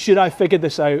 Or should I have figured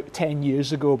this out 10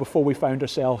 years ago before we found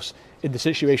ourselves in the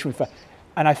situation we found?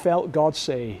 And I felt God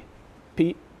say,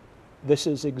 Pete, this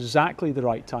is exactly the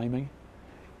right timing.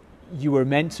 You were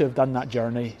meant to have done that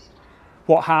journey.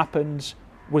 What happened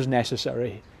was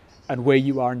necessary, and where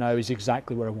you are now is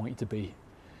exactly where I want you to be.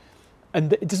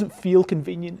 And it doesn't feel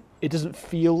convenient. It doesn't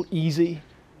feel easy.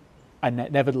 And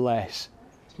nevertheless,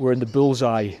 we're in the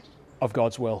bullseye of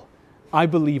God's will. I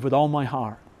believe with all my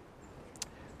heart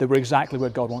that we're exactly where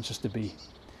God wants us to be.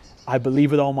 I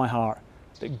believe with all my heart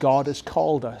that God has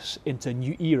called us into a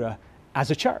new era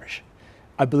as a church.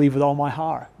 I believe with all my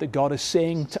heart that God is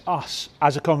saying to us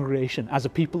as a congregation, as a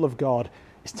people of God,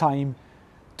 it's time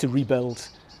to rebuild.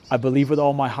 I believe with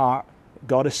all my heart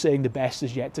God is saying the best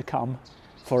is yet to come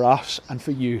for us and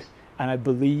for you. And I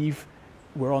believe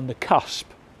we're on the cusp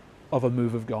of a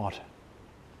move of God.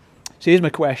 So here's my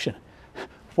question.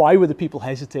 Why were the people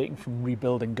hesitating from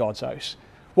rebuilding God's house?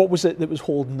 What was it that was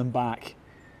holding them back?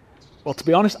 Well, to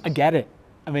be honest, I get it.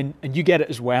 I mean, and you get it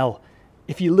as well.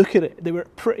 If you look at it, they were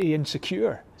pretty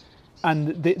insecure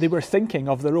and they were thinking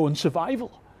of their own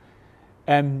survival.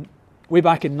 Way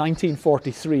back in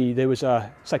 1943, there was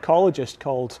a psychologist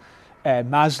called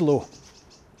Maslow,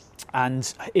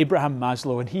 and Abraham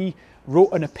Maslow, and he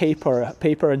wrote in a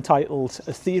paper entitled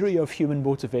A Theory of Human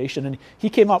Motivation, and he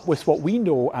came up with what we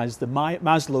know as the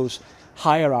Maslow's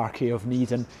hierarchy of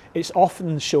need, and it's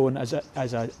often shown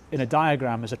in a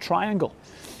diagram as a triangle.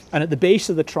 And at the base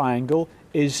of the triangle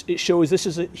it shows this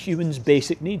is a human's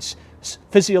basic needs,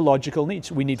 physiological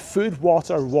needs. We need food,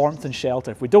 water, warmth, and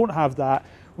shelter. If we don't have that,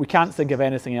 we can't think of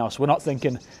anything else. We're not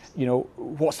thinking,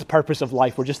 what's the purpose of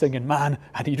life? We're just thinking, man,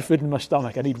 I need food in my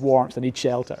stomach, I need warmth, I need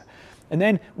shelter. And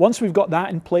then once we've got that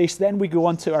in place, then we go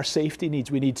on to our safety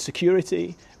needs. We need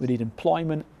security, we need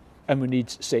employment, and we need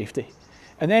safety.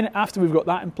 And then after we've got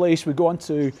that in place, we go on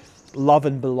to love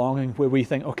and belonging, where we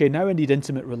think, okay, now I need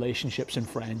intimate relationships and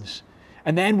friends.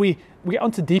 And then we get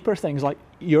onto deeper things like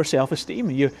your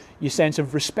self-esteem, your sense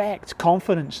of respect,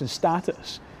 confidence, and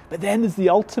status. But then there's the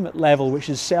ultimate level, which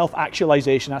is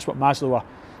self-actualization. That's what Maslow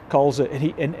calls it.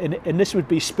 And this would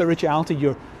be spirituality,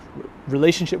 your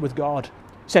relationship with God,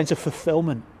 sense of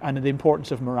fulfillment, and the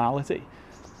importance of morality.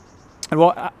 And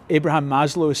what Abraham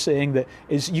Maslow is saying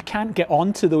is you can't get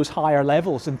onto those higher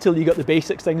levels until you got the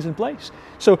basic things in place.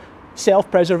 So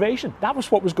self-preservation, that was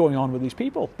what was going on with these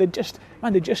people. They just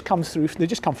come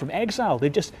from exile.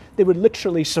 They were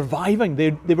literally surviving.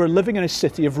 They were living in a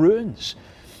city of ruins.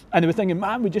 And they were thinking,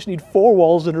 man, we just need 4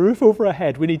 walls and a roof over our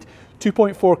head. We need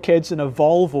 2.4 kids and a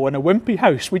Volvo and a wimpy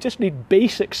house. We just need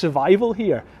basic survival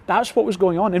here. That's what was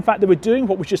going on. In fact, they were doing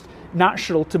what was just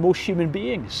natural to most human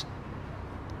beings.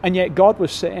 And yet God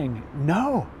was saying,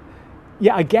 no.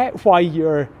 Yeah, I get why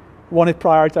you want to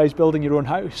prioritize building your own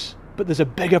house, but there's a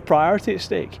bigger priority at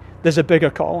stake. There's a bigger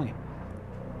calling.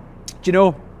 Do you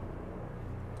know,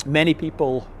 many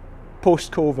people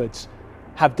post-COVID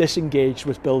have disengaged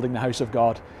with building the house of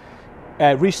God.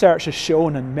 Research has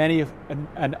shown,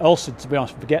 and also, to be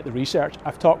honest, forget the research,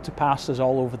 I've talked to pastors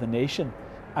all over the nation,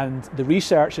 and the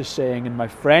research is saying, and my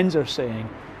friends are saying,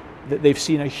 that they've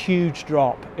seen a huge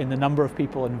drop in the number of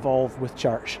people involved with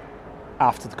church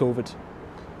after the COVID.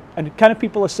 And kind of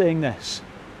people are saying this,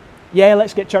 yeah,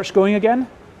 let's get church going again,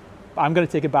 but I'm going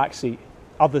to take a back seat.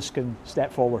 Others can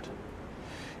step forward.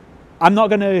 I'm not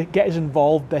going to get as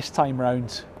involved this time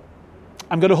round.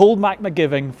 I'm going to hold back my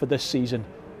giving for this season.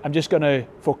 I'm just going to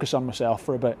focus on myself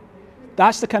for a bit.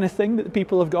 That's the kind of thing that the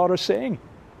people of God are saying.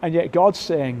 And yet God's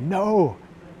saying, no,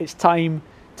 it's time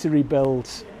to rebuild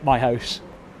my house.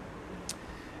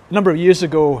 A number of years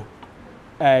ago,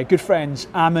 good friends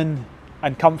Ammon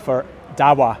and Comfort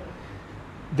Dawa,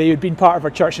 they had been part of our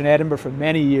church in Edinburgh for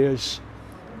many years,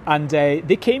 and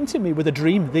they came to me with a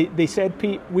dream. They said,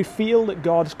 Pete, we feel that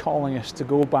God's calling us to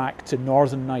go back to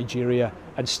northern Nigeria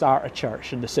and start a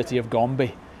church in the city of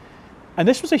Gombe. And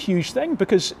this was a huge thing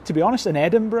because, to be honest, in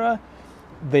Edinburgh,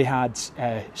 they had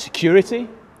security,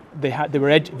 they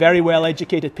were very well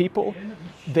educated people,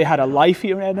 they had a life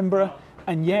here in Edinburgh,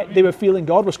 and yet they were feeling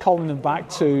God was calling them back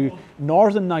to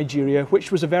northern Nigeria,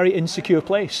 which was a very insecure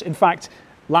place. In fact,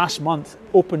 last month,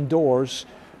 Open Doors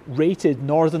rated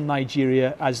northern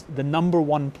Nigeria as the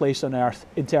 #1 place on earth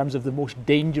in terms of the most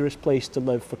dangerous place to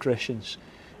live for Christians.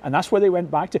 And that's where they went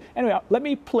back to. Anyway, let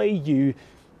me play you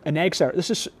an excerpt.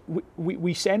 This is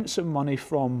we sent some money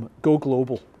from Go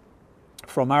Global,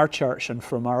 from our church and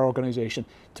from our organisation,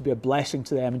 to be a blessing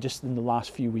to them just in the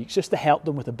last few weeks, just to help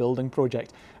them with a building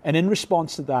project. And in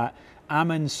response to that,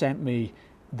 Ammon sent me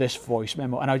this voice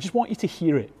memo, and I just want you to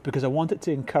hear it because I want it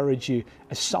to encourage you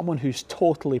as someone who's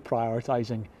totally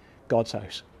prioritising God's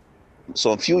house.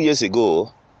 So a few years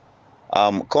ago,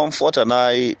 Comfort and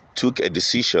I took a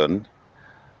decision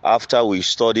after we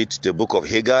studied the book of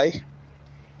Haggai,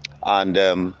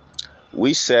 and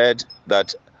we said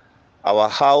that our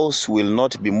house will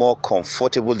not be more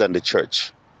comfortable than the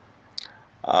church.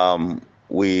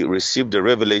 We received the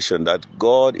revelation that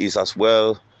God is as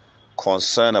well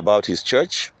concern about his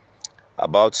church,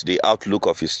 about the outlook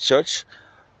of his church.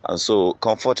 And so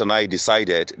Comfort and I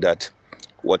decided that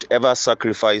whatever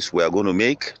sacrifice we are going to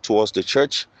make towards the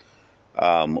church,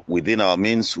 within our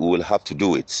means, we will have to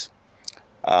do it.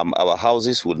 Our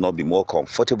houses will not be more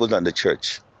comfortable than the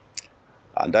church.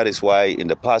 And that is why in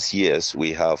the past years,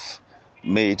 we have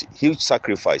made huge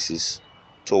sacrifices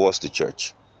towards the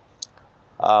church.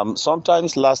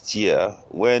 Sometimes last year,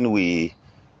 when we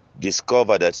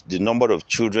discovered that the number of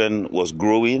children was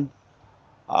growing,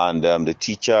 and the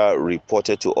teacher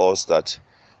reported to us that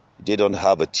they don't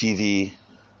have a TV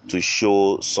to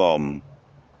show some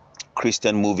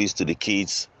Christian movies to the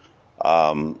kids,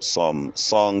 some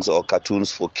songs or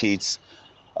cartoons for kids,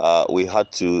 we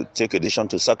had to take a decision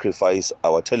to sacrifice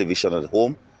our television at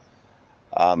home.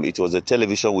 It was a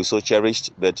television we so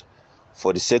cherished, but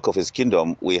for the sake of his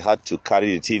kingdom, we had to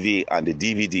carry the TV and the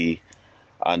DVD,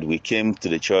 and we came to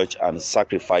the church and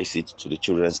sacrificed it to the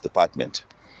children's department.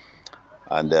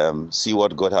 And see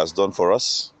what God has done for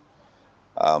us.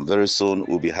 Very soon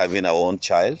we'll be having our own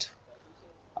child.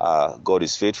 God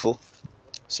is faithful.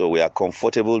 So we are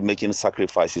comfortable making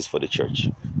sacrifices for the church.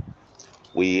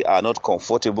 We are not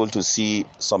comfortable to see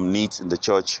some needs in the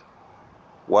church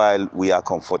while we are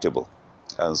comfortable.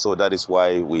 And so that is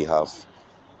why we have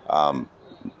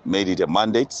made it a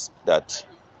mandate that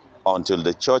until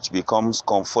the church becomes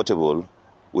comfortable,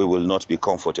 we will not be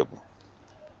comfortable.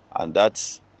 And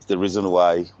that's the reason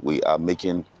why we are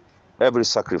making every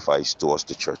sacrifice towards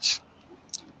the church.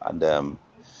 And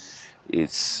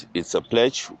it's a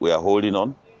pledge we are holding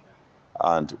on,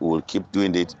 and we will keep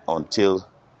doing it until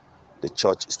the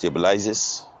church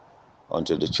stabilizes,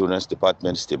 until the children's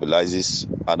department stabilizes,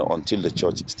 and until the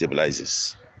church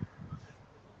stabilizes.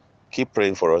 Keep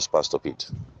praying for us, Pastor Pete.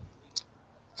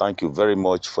 Thank you very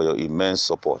much for your immense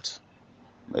support.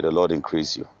 May the Lord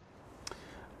increase you.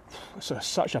 So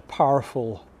such a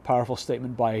powerful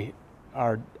statement by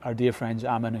our dear friends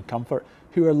Ammon and Comfort,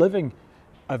 who are living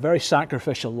a very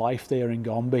sacrificial life there in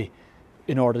Gombe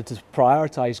in order to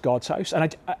prioritize God's house.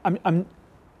 And I'm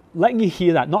letting you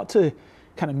hear that, not to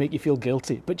kind of make you feel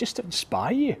guilty, but just to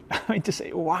inspire you. I mean, to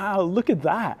say, wow, look at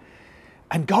that.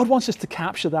 And God wants us to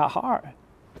capture that heart.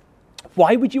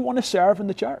 Why would you want to serve in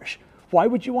the church? Why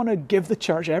would you want to give the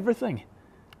church everything?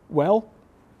 Well,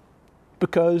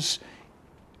 because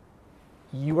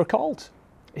you were called.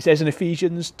 It says in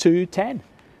Ephesians 2:10,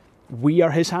 we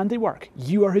are his handiwork.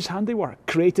 You are his handiwork,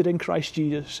 created in Christ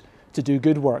Jesus to do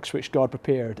good works which God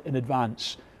prepared in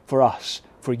advance for us,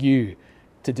 for you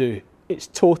to do. It's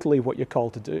totally what you're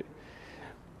called to do.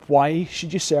 Why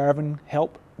should you serve and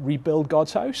help rebuild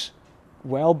God's house?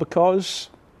 Well, because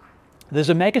there's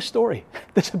a mega story.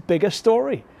 There's a bigger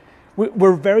story.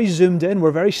 We're very zoomed in.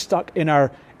 We're very stuck in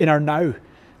our now.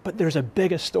 But there's a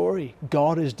bigger story.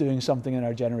 God is doing something in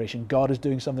our generation. God is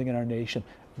doing something in our nation.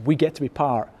 We get to be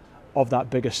part of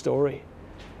that bigger story.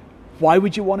 Why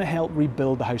would you want to help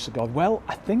rebuild the house of God? Well,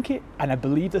 I think it, and I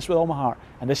believe this with all my heart,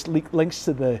 and this links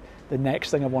to the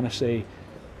next thing I want to say,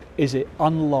 is it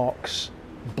unlocks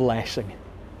blessing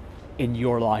in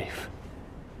your life.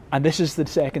 And this is the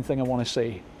second thing I want to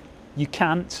say. You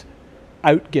can't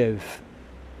outgive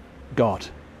God.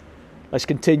 Let's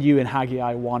continue in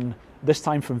Haggai 1, this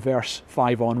time from verse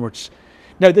 5 onwards.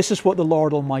 Now this is what the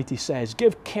Lord Almighty says.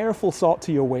 Give careful thought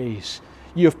to your ways.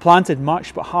 You have planted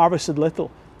much but harvested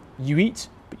little. You eat,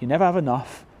 but you never have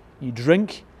enough. You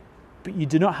drink, but you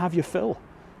do not have your fill.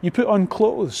 You put on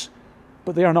clothes,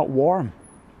 but they are not warm.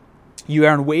 You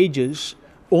earn wages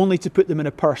only to put them in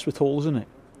a purse with holes in it.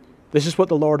 This is what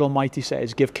the Lord Almighty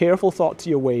says. Give careful thought to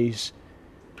your ways.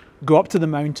 Go up to the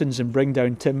mountains and bring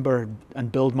down timber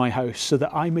and build my house, so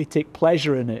that I may take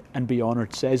pleasure in it and be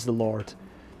honoured, says the Lord.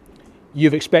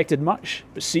 You've expected much,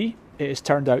 but see, it has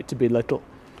turned out to be little.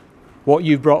 What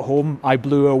you've brought home, I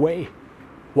blew away.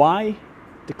 Why?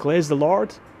 Declares the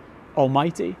Lord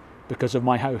Almighty, because of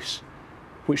my house,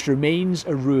 which remains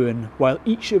a ruin while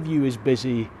each of you is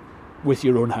busy with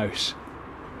your own house.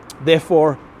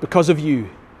 Therefore, because of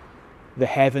you, the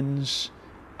heavens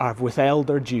have withheld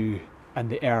their dew, and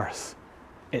the earth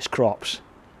its crops.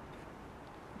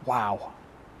 Wow.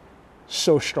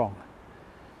 So strong.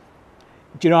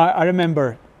 Do you know, I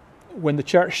remember when the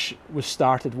church was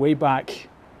started way back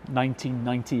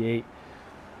 1998,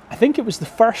 I think it was the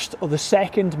first or the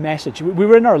second message. We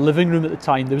were in our living room at the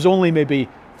time. There was only maybe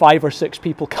 5 or 6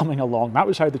 people coming along. That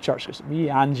was how the church was. Me,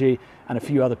 Angie, and a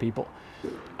few other people.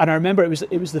 And I remember it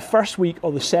was the first week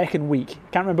or the second week.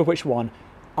 I can't remember which one.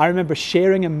 I remember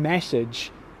sharing a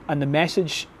message, and the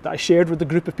message that I shared with the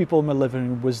group of people in my living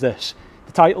room was this.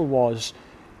 The title was,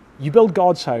 You build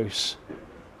God's house,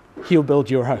 He'll build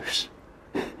your house.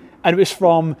 And it was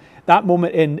from that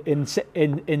moment in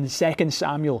 2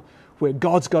 Samuel where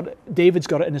David's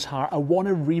got it in his heart. I want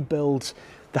to rebuild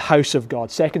the house of God.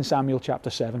 2 Samuel chapter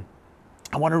 7.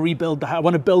 I want to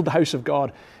build the house of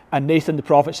God. And Nathan the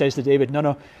prophet says to David,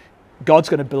 no, God's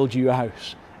going to build you a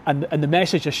house. And the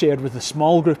message I shared with the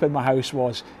small group in my house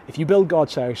was, if you build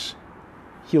God's house,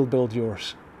 he'll build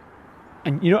yours.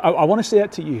 And I want to say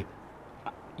that to you.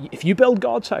 If you build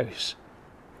God's house,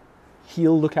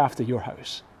 he'll look after your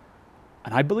house.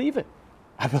 And I believe it.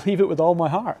 I believe it with all my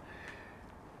heart.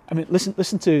 I mean,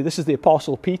 listen to, this is the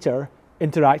Apostle Peter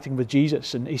interacting with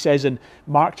Jesus. And he says in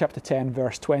Mark chapter 10,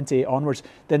 verse 28 onwards,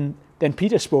 then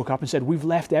Peter spoke up and said, we've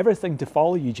left everything to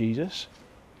follow you, Jesus.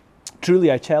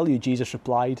 Truly I tell you, Jesus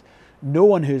replied, no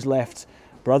one who's left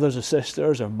brothers or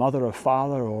sisters or mother or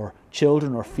father or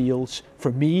children or fields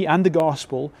for me and the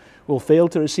gospel will fail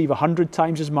to receive 100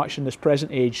 times as much in this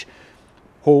present age,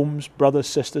 homes, brothers,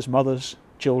 sisters, mothers,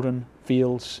 children,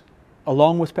 fields,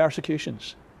 along with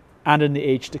persecutions, and in the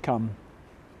age to come,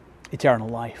 eternal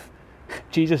life.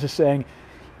 Jesus is saying,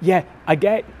 yeah, I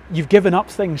get you've given up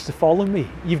things to follow me.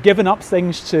 You've given up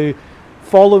things to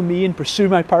follow me and pursue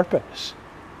my purpose.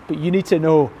 But you need to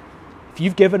know, if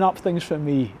you've given up things for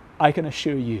me, I can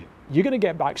assure you, you're going to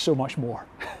get back so much more.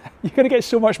 You're going to get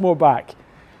so much more back.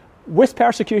 With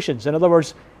persecutions, in other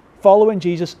words, following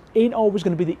Jesus ain't always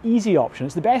going to be the easy option.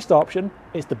 It's the best option,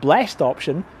 it's the blessed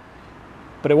option,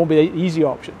 but it won't be the easy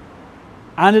option.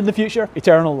 And in the future,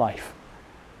 eternal life.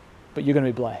 But you're going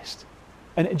to be blessed.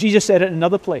 And Jesus said it in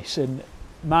another place, in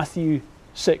Matthew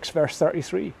 6, verse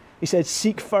 33. He said,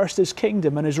 seek first his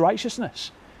kingdom and his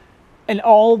righteousness. And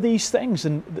all these things,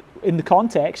 and in the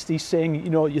context, he's saying,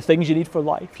 your things you need for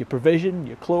life, your provision,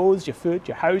 your clothes, your food,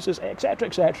 your houses, etc.,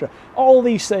 etc. All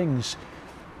these things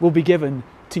will be given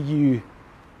to you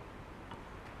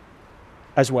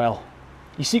as well.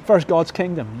 You seek first God's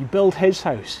kingdom. You build his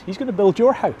house. He's going to build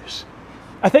your house.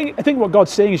 I think what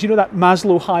God's saying is, that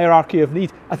Maslow hierarchy of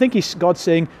need. I think God's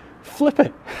saying, flip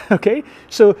it, okay?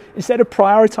 So instead of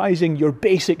prioritizing your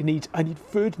basic needs, I need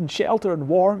food and shelter and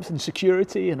warmth and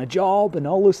security and a job and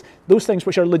all those things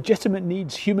which are legitimate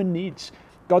needs, human needs.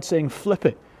 God's saying, flip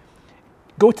it.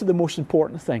 Go to the most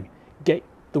important thing. Get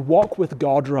the walk with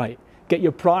God right. Get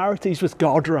your priorities with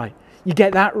God right. You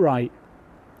get that right,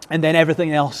 and then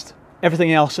everything else in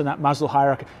that Maslow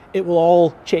hierarchy, it will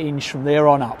all change from there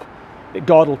on up.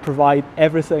 God will provide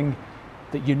everything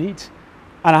that you need.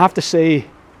 And I have to say,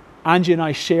 Angie and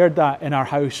I shared that in our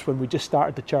house when we just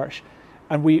started the church.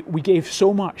 And we gave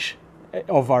so much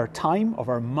of our time, of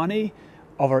our money,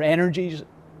 of our energies,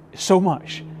 so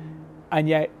much. And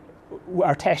yet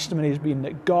our testimony has been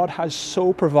that God has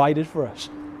so provided for us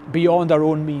beyond our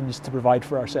own means to provide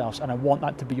for ourselves. And I want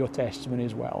that to be your testimony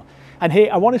as well. And hey,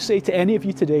 I want to say to any of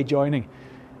you today joining,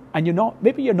 and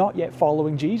maybe you're not yet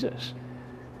following Jesus.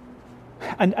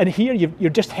 And here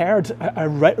you've just heard a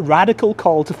radical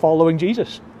call to following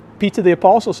Jesus. Peter the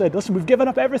Apostle said, listen, we've given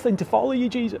up everything to follow you,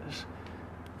 Jesus.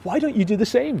 Why don't you do the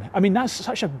same? I mean, that's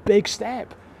such a big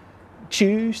step.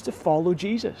 Choose to follow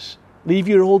Jesus. Leave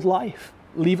your old life.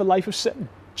 Leave a life of sin.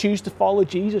 Choose to follow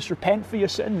Jesus. Repent for your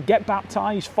sin. Get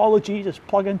baptized. Follow Jesus.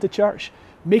 Plug into church.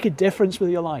 Make a difference with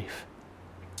your life.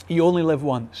 You only live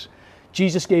once.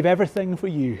 Jesus gave everything for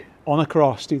you on a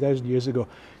cross 2,000 years ago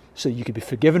so you could be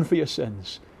forgiven for your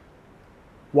sins.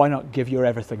 Why not give your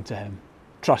everything to him?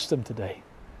 Trust him today.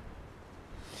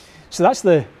 So that's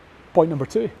the point number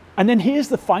 2. And then here's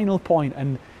the final point,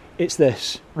 and it's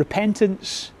this.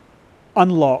 Repentance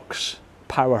unlocks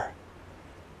power.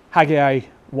 Haggai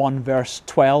 1 verse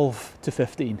 12 to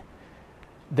 15.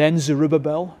 Then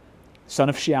Zerubbabel, son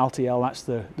of Shealtiel, that's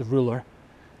the ruler,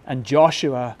 and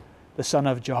Joshua, the son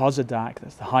of Jehozadak,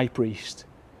 that's the high priest,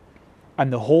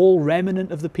 and the whole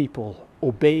remnant of the people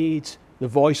obeyed the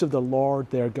voice of the Lord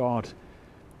their God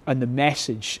and the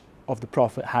message of the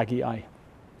prophet Haggai,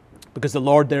 because the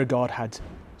Lord their God had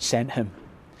sent him.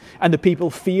 And the people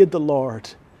feared the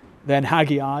Lord. Then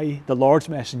Haggai, the Lord's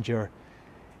messenger,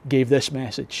 gave this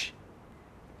message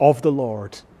of the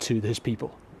Lord to his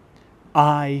people.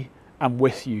 I am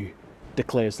with you,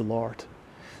 declares the Lord.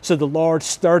 So the Lord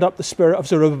stirred up the spirit of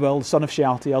Zerubbabel, the son of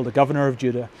Shealtiel, the governor of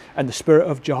Judah, and the spirit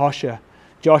of Joshua,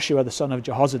 the son of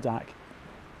Jehozadak,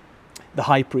 the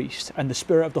high priest, and the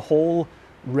spirit of the whole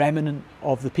remnant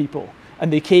of the people.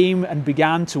 And they came and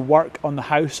began to work on the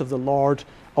house of the Lord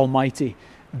Almighty,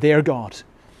 their God,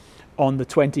 on the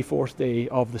 24th day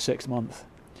of the 6th month.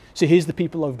 So here's the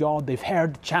people of God. They've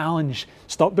heard the challenge.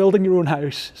 Stop building your own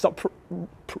house. Stop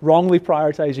wrongly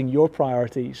prioritizing your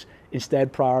priorities.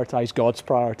 Instead, prioritize God's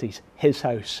priorities, his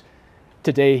house.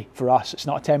 Today, for us, it's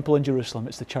not a temple in Jerusalem,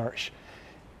 it's the church.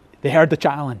 They heard the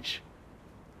challenge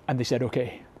and they said,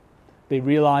 okay. They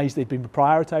realized they'd been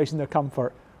prioritizing their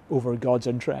comfort over God's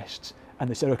interests. And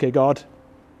they said, okay, God,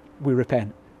 we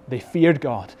repent. They feared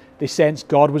God. They sensed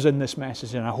God was in this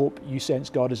message, and I hope you sense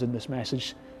God is in this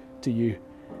message to you.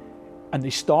 And they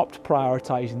stopped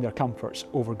prioritizing their comforts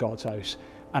over God's house.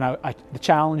 And the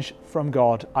challenge from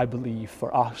God, I believe,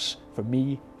 for us, for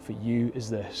me, for you, is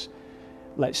this.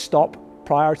 Let's stop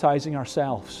prioritizing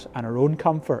ourselves and our own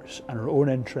comforts and our own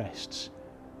interests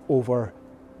over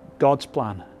God's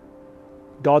plan,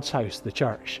 God's house, the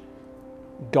church,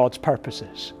 God's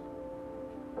purposes.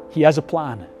 He has a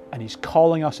plan, and He's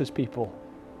calling us as people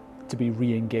to be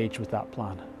re-engaged with that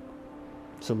plan.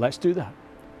 So let's do that.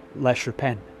 Let's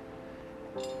repent.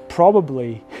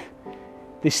 Probably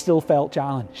they still felt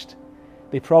challenged.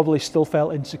 They probably still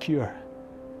felt insecure,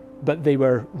 but they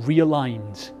were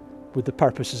realigned with the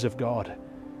purposes of God.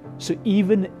 So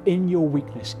even in your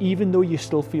weakness, even though you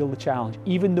still feel the challenge,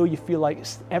 even though you feel like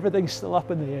everything's still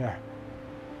up in the air,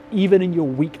 even in your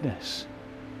weakness,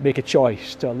 make a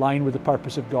choice to align with the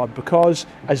purpose of God. Because,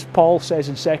 as Paul says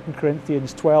in 2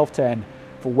 Corinthians 12:10,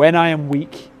 for when I am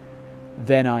weak,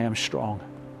 then I am strong.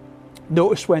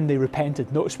 Notice when they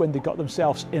repented. Notice when they got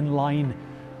themselves in line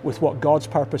with what God's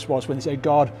purpose was. When they said,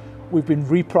 God, we've been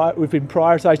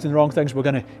prioritizing the wrong things. We're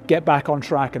going to get back on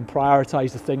track and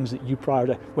prioritize the things that you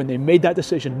prioritize. When they made that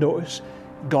decision, notice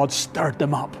God stirred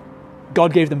them up.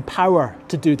 God gave them power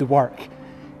to do the work.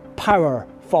 Power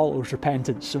follows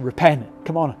repentance. So repent.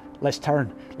 Come on, let's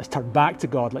turn. Let's turn back to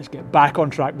God. Let's get back on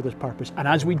track with His purpose. And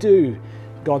as we do,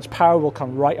 God's power will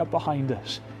come right up behind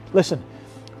us. Listen,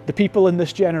 the people in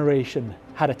this generation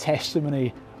had a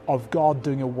testimony of God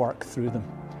doing a work through them.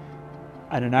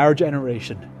 And in our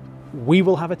generation, we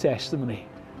will have a testimony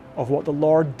of what the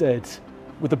Lord did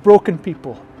with the broken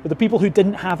people, with the people who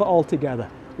didn't have it all together,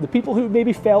 with the people who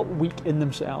maybe felt weak in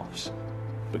themselves.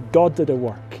 But God did a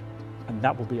work, and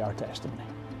that will be our testimony.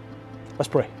 Let's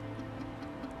pray.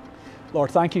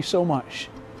 Lord, thank you so much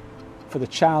for the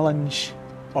challenge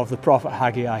of the prophet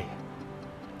Haggai.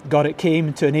 God, it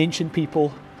came to an ancient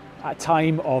people at a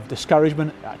time of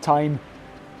discouragement, at a time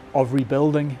of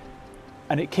rebuilding,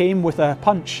 and it came with a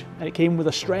punch, and it came with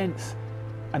a strength,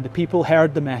 and the people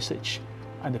heard the message,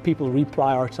 and the people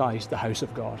reprioritized the house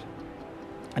of God.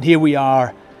 And here we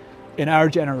are in our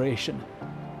generation,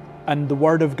 and the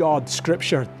Word of God,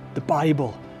 Scripture, the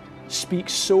Bible,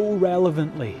 speaks so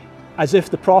relevantly, as if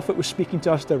the prophet was speaking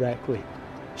to us directly,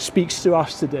 speaks to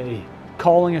us today,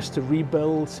 calling us to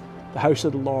rebuild the house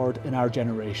of the Lord in our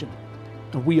generation.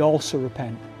 And we also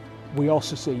repent. We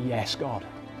also say, yes, God.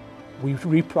 We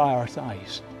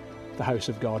reprioritize the house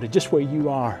of God. And just where you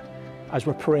are, as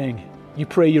we're praying, you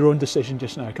pray your own decision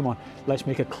just now. Come on, let's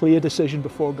make a clear decision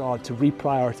before God to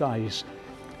reprioritize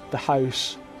the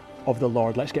house of the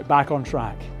Lord. Let's get back on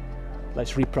track.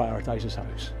 Let's reprioritize His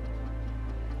house.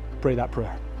 Pray that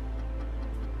prayer.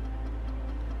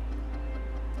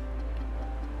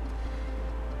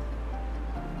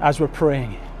 As we're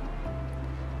praying,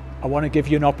 I want to give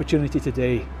you an opportunity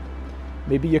today.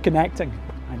 Maybe you're connecting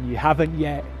and you haven't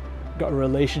yet got a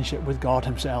relationship with God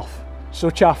Himself. So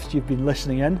chuffed you've been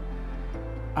listening in.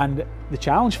 And the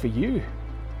challenge for you,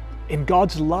 in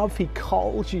God's love, He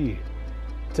calls you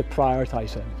to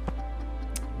prioritize Him.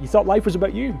 You thought life was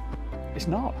about you. It's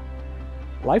not.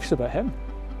 Life's about Him.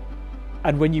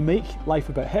 And when you make life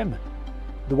about Him,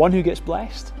 the one who gets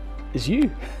blessed is you.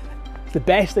 The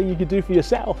best thing you can do for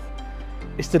yourself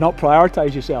is to not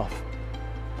prioritize yourself,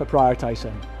 but prioritize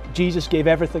Him. Jesus gave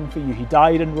everything for you. He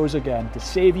died and rose again to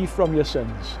save you from your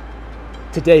sins.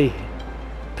 Today,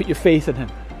 put your faith in Him.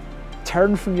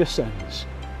 Turn from your sins.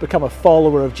 Become a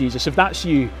follower of Jesus. If that's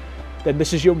you, then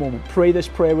this is your moment. Pray this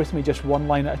prayer with me, just one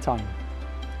line at a time.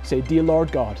 Say, dear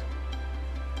Lord God,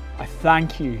 I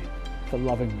thank you for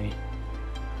loving me.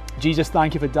 Jesus,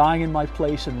 thank you for dying in my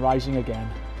place and rising again.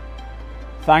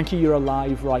 Thank you, you're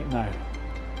alive right now.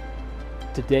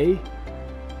 Today,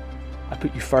 I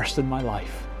put you first in my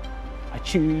life. I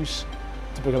choose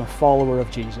to become a follower of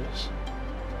Jesus.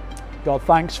 God,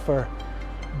 thanks for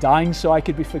dying so I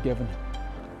could be forgiven.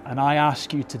 And I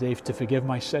ask you today to forgive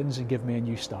my sins and give me a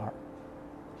new start.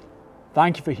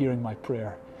 Thank you for hearing my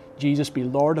prayer. Jesus, be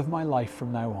Lord of my life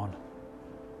from now on.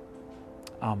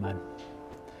 Amen.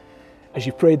 As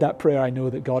you prayed that prayer, I know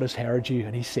that God has heard you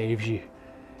and He saves you.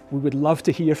 We would love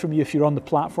to hear from you. If you're on the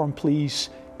platform, please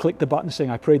click the button saying,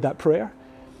 I prayed that prayer.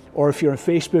 Or if you're on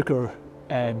Facebook or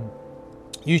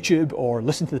YouTube or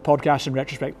listen to the podcast in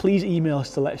retrospect, please email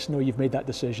us to let us know you've made that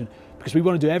decision, because we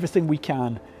want to do everything we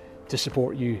can to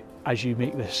support you as you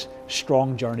make this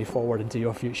strong journey forward into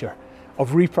your future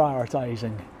of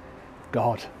reprioritizing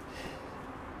God.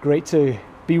 Great to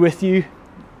be with you.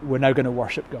 We're now going to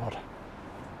worship God.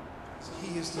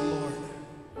 He is the Lord.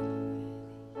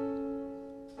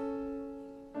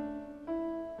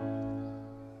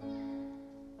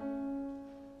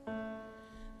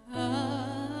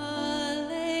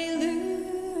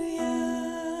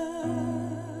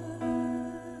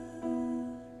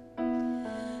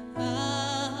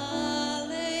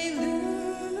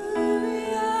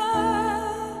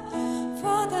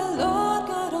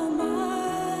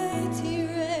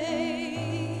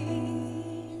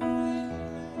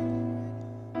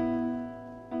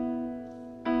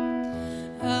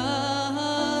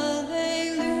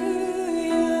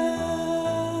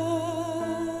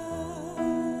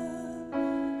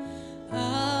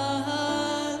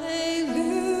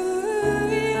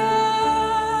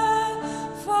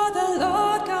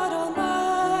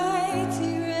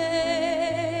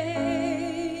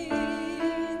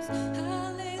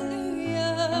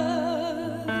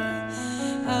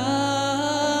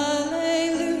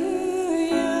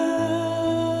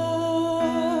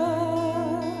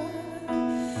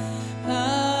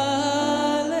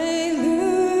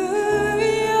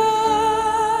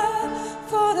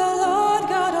 For the Lord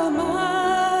God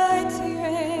Almighty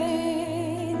reigns.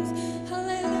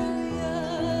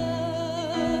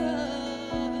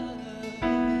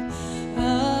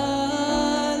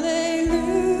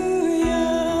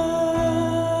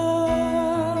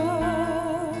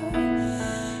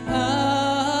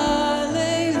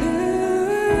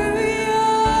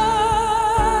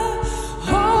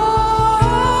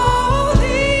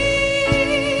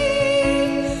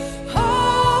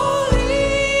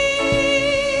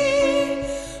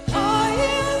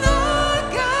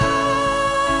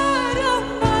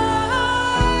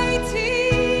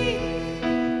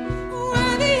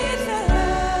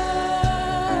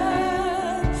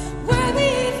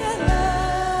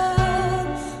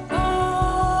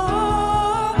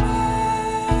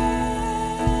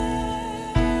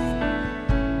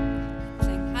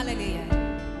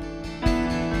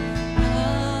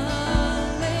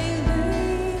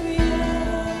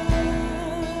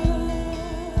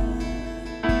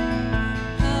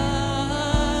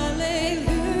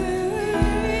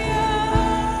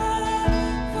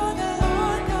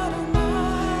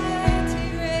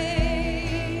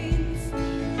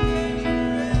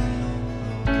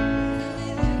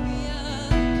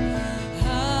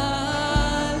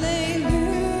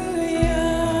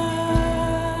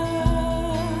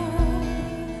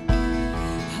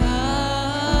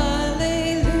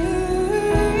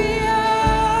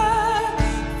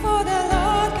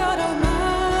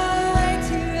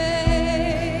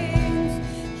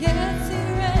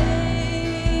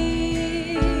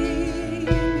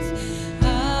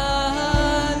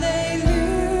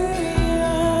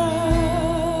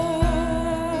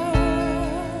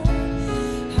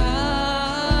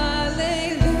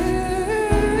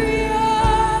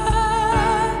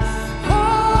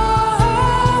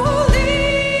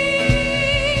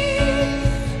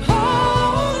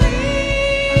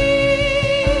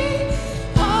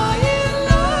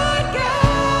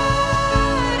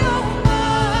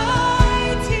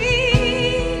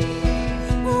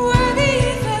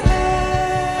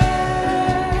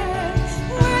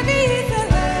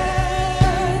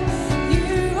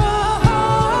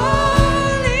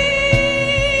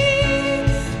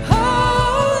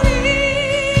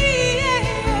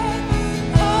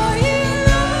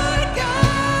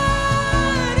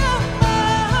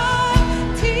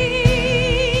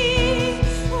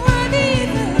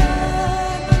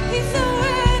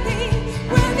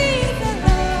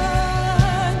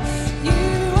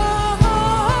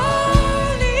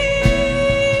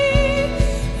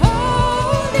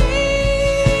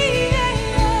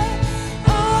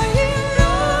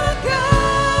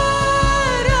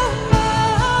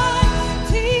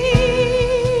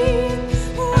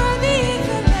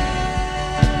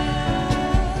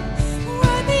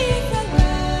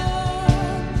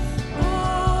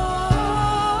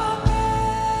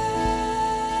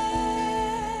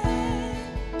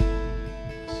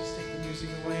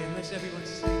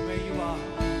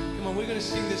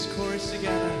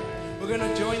 We're going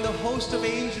to join the host of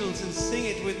angels and sing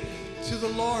it to the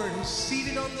Lord who's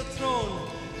seated on the throne,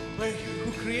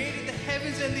 who created the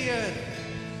heavens and the earth,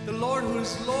 the Lord who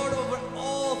is Lord over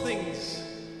all things,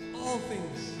 all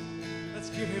things. Let's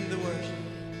give him the worship.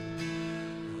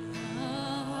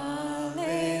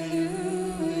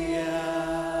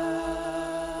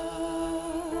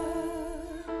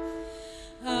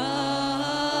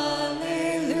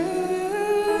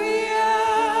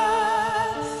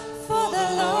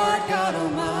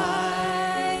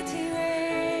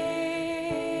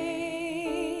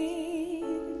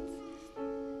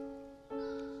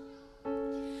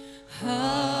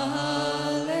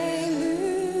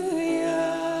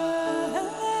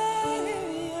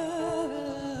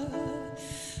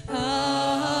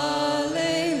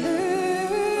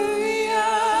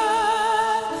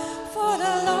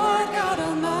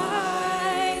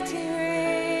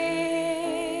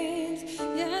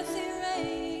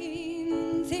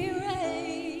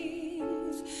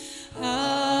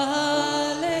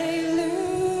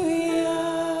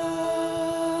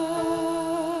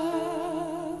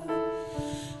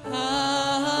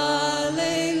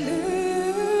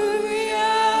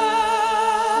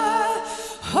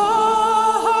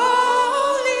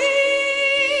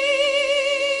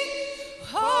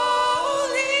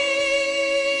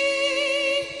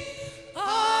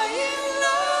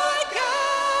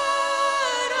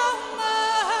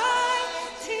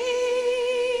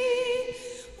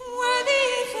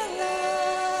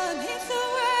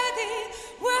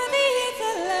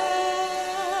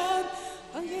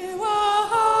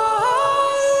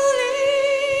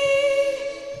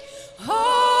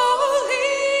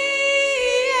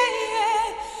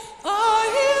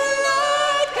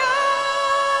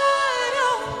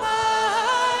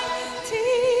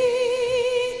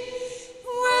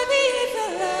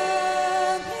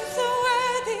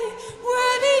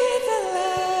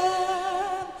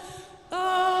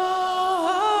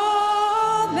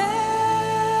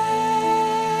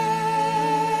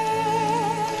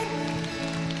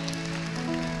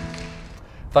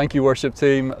 Thank you, worship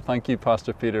team. Thank you,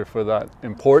 Pastor Peter, for that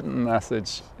important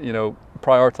message. You know,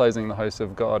 prioritizing the house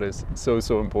of God is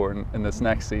so important in this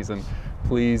next season.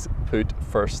 Please put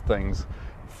first things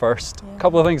first. A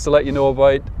couple of things to let you know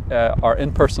about. Our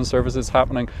in-person services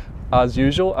happening as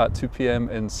usual at 2 p.m.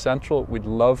 in Central. We'd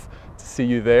love to see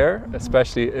you there,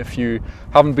 especially if you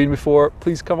haven't been before.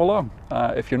 Please come along.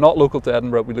 If you're not local to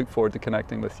Edinburgh, we look forward to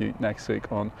connecting with you next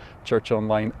week on Church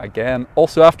Online again.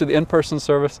 Also, after the in-person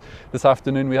service this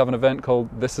afternoon, we have an event called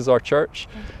This Is Our Church.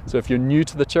 So if you're new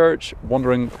to the church,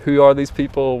 wondering who are these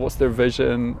people, what's their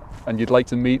vision, and you'd like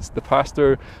to meet the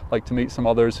pastor, like to meet some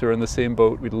others who are in the same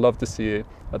boat, we'd love to see you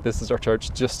at This Is Our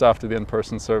Church just after the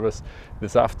in-person service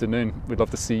this afternoon. We'd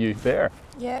love to see you there.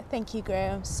 Yeah, thank you,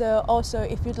 Graham. So also,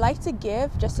 if you'd like to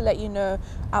give, just to let you know,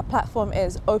 our platform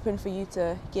is open for you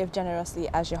to give generously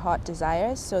as your heart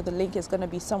desires. So the link is going to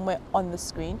be somewhere on the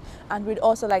screen. And we'd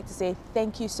also like to say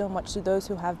thank you so much to those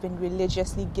who have been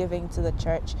religiously giving to the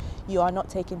church. You are not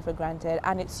taken for granted,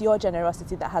 and it's your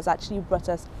generosity that has actually brought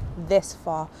us this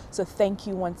far. So thank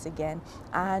you once again.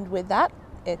 And with that,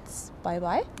 it's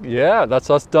bye-bye. Yeah,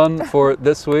 that's us done for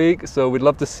this week. So we'd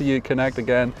love to see you connect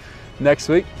again next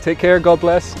week. Take care, God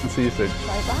bless, and see you soon.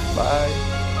 Bye-bye. Bye.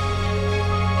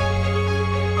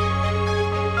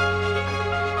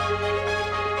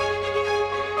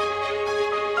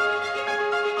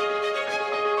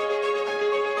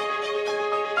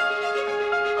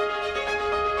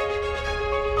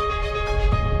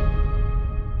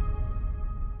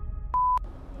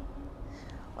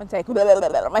 One sec.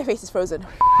 My face is frozen.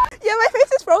 Yeah, my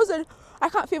face is frozen. I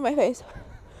can't feel my face.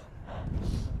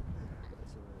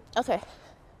 Okay.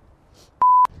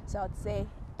 So I'd say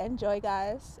enjoy,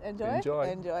 guys. Enjoy.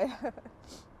 Enjoy.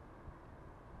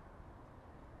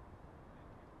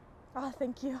 Oh,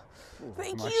 thank you.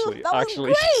 Thank I'm you. That was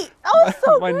actually great. That was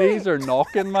so my great. knees are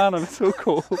knocking, man. I'm so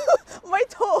cold. My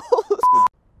toes.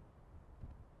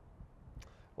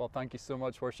 Well, thank you so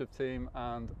much, worship team,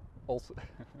 and also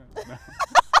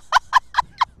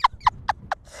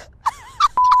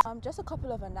Just a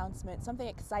couple of announcements. Something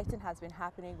exciting has been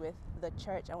happening with the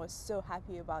church, and we're so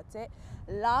happy about it.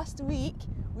 Last week,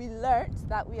 we learned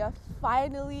that we are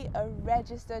finally a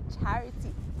registered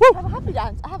charity. Woo! I have a happy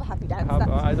dance. I have a happy dance.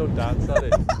 I don't dance at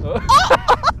it.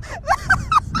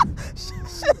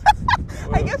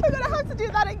 I guess we're gonna have to do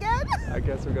that again. I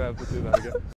guess we're gonna have to do that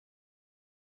again.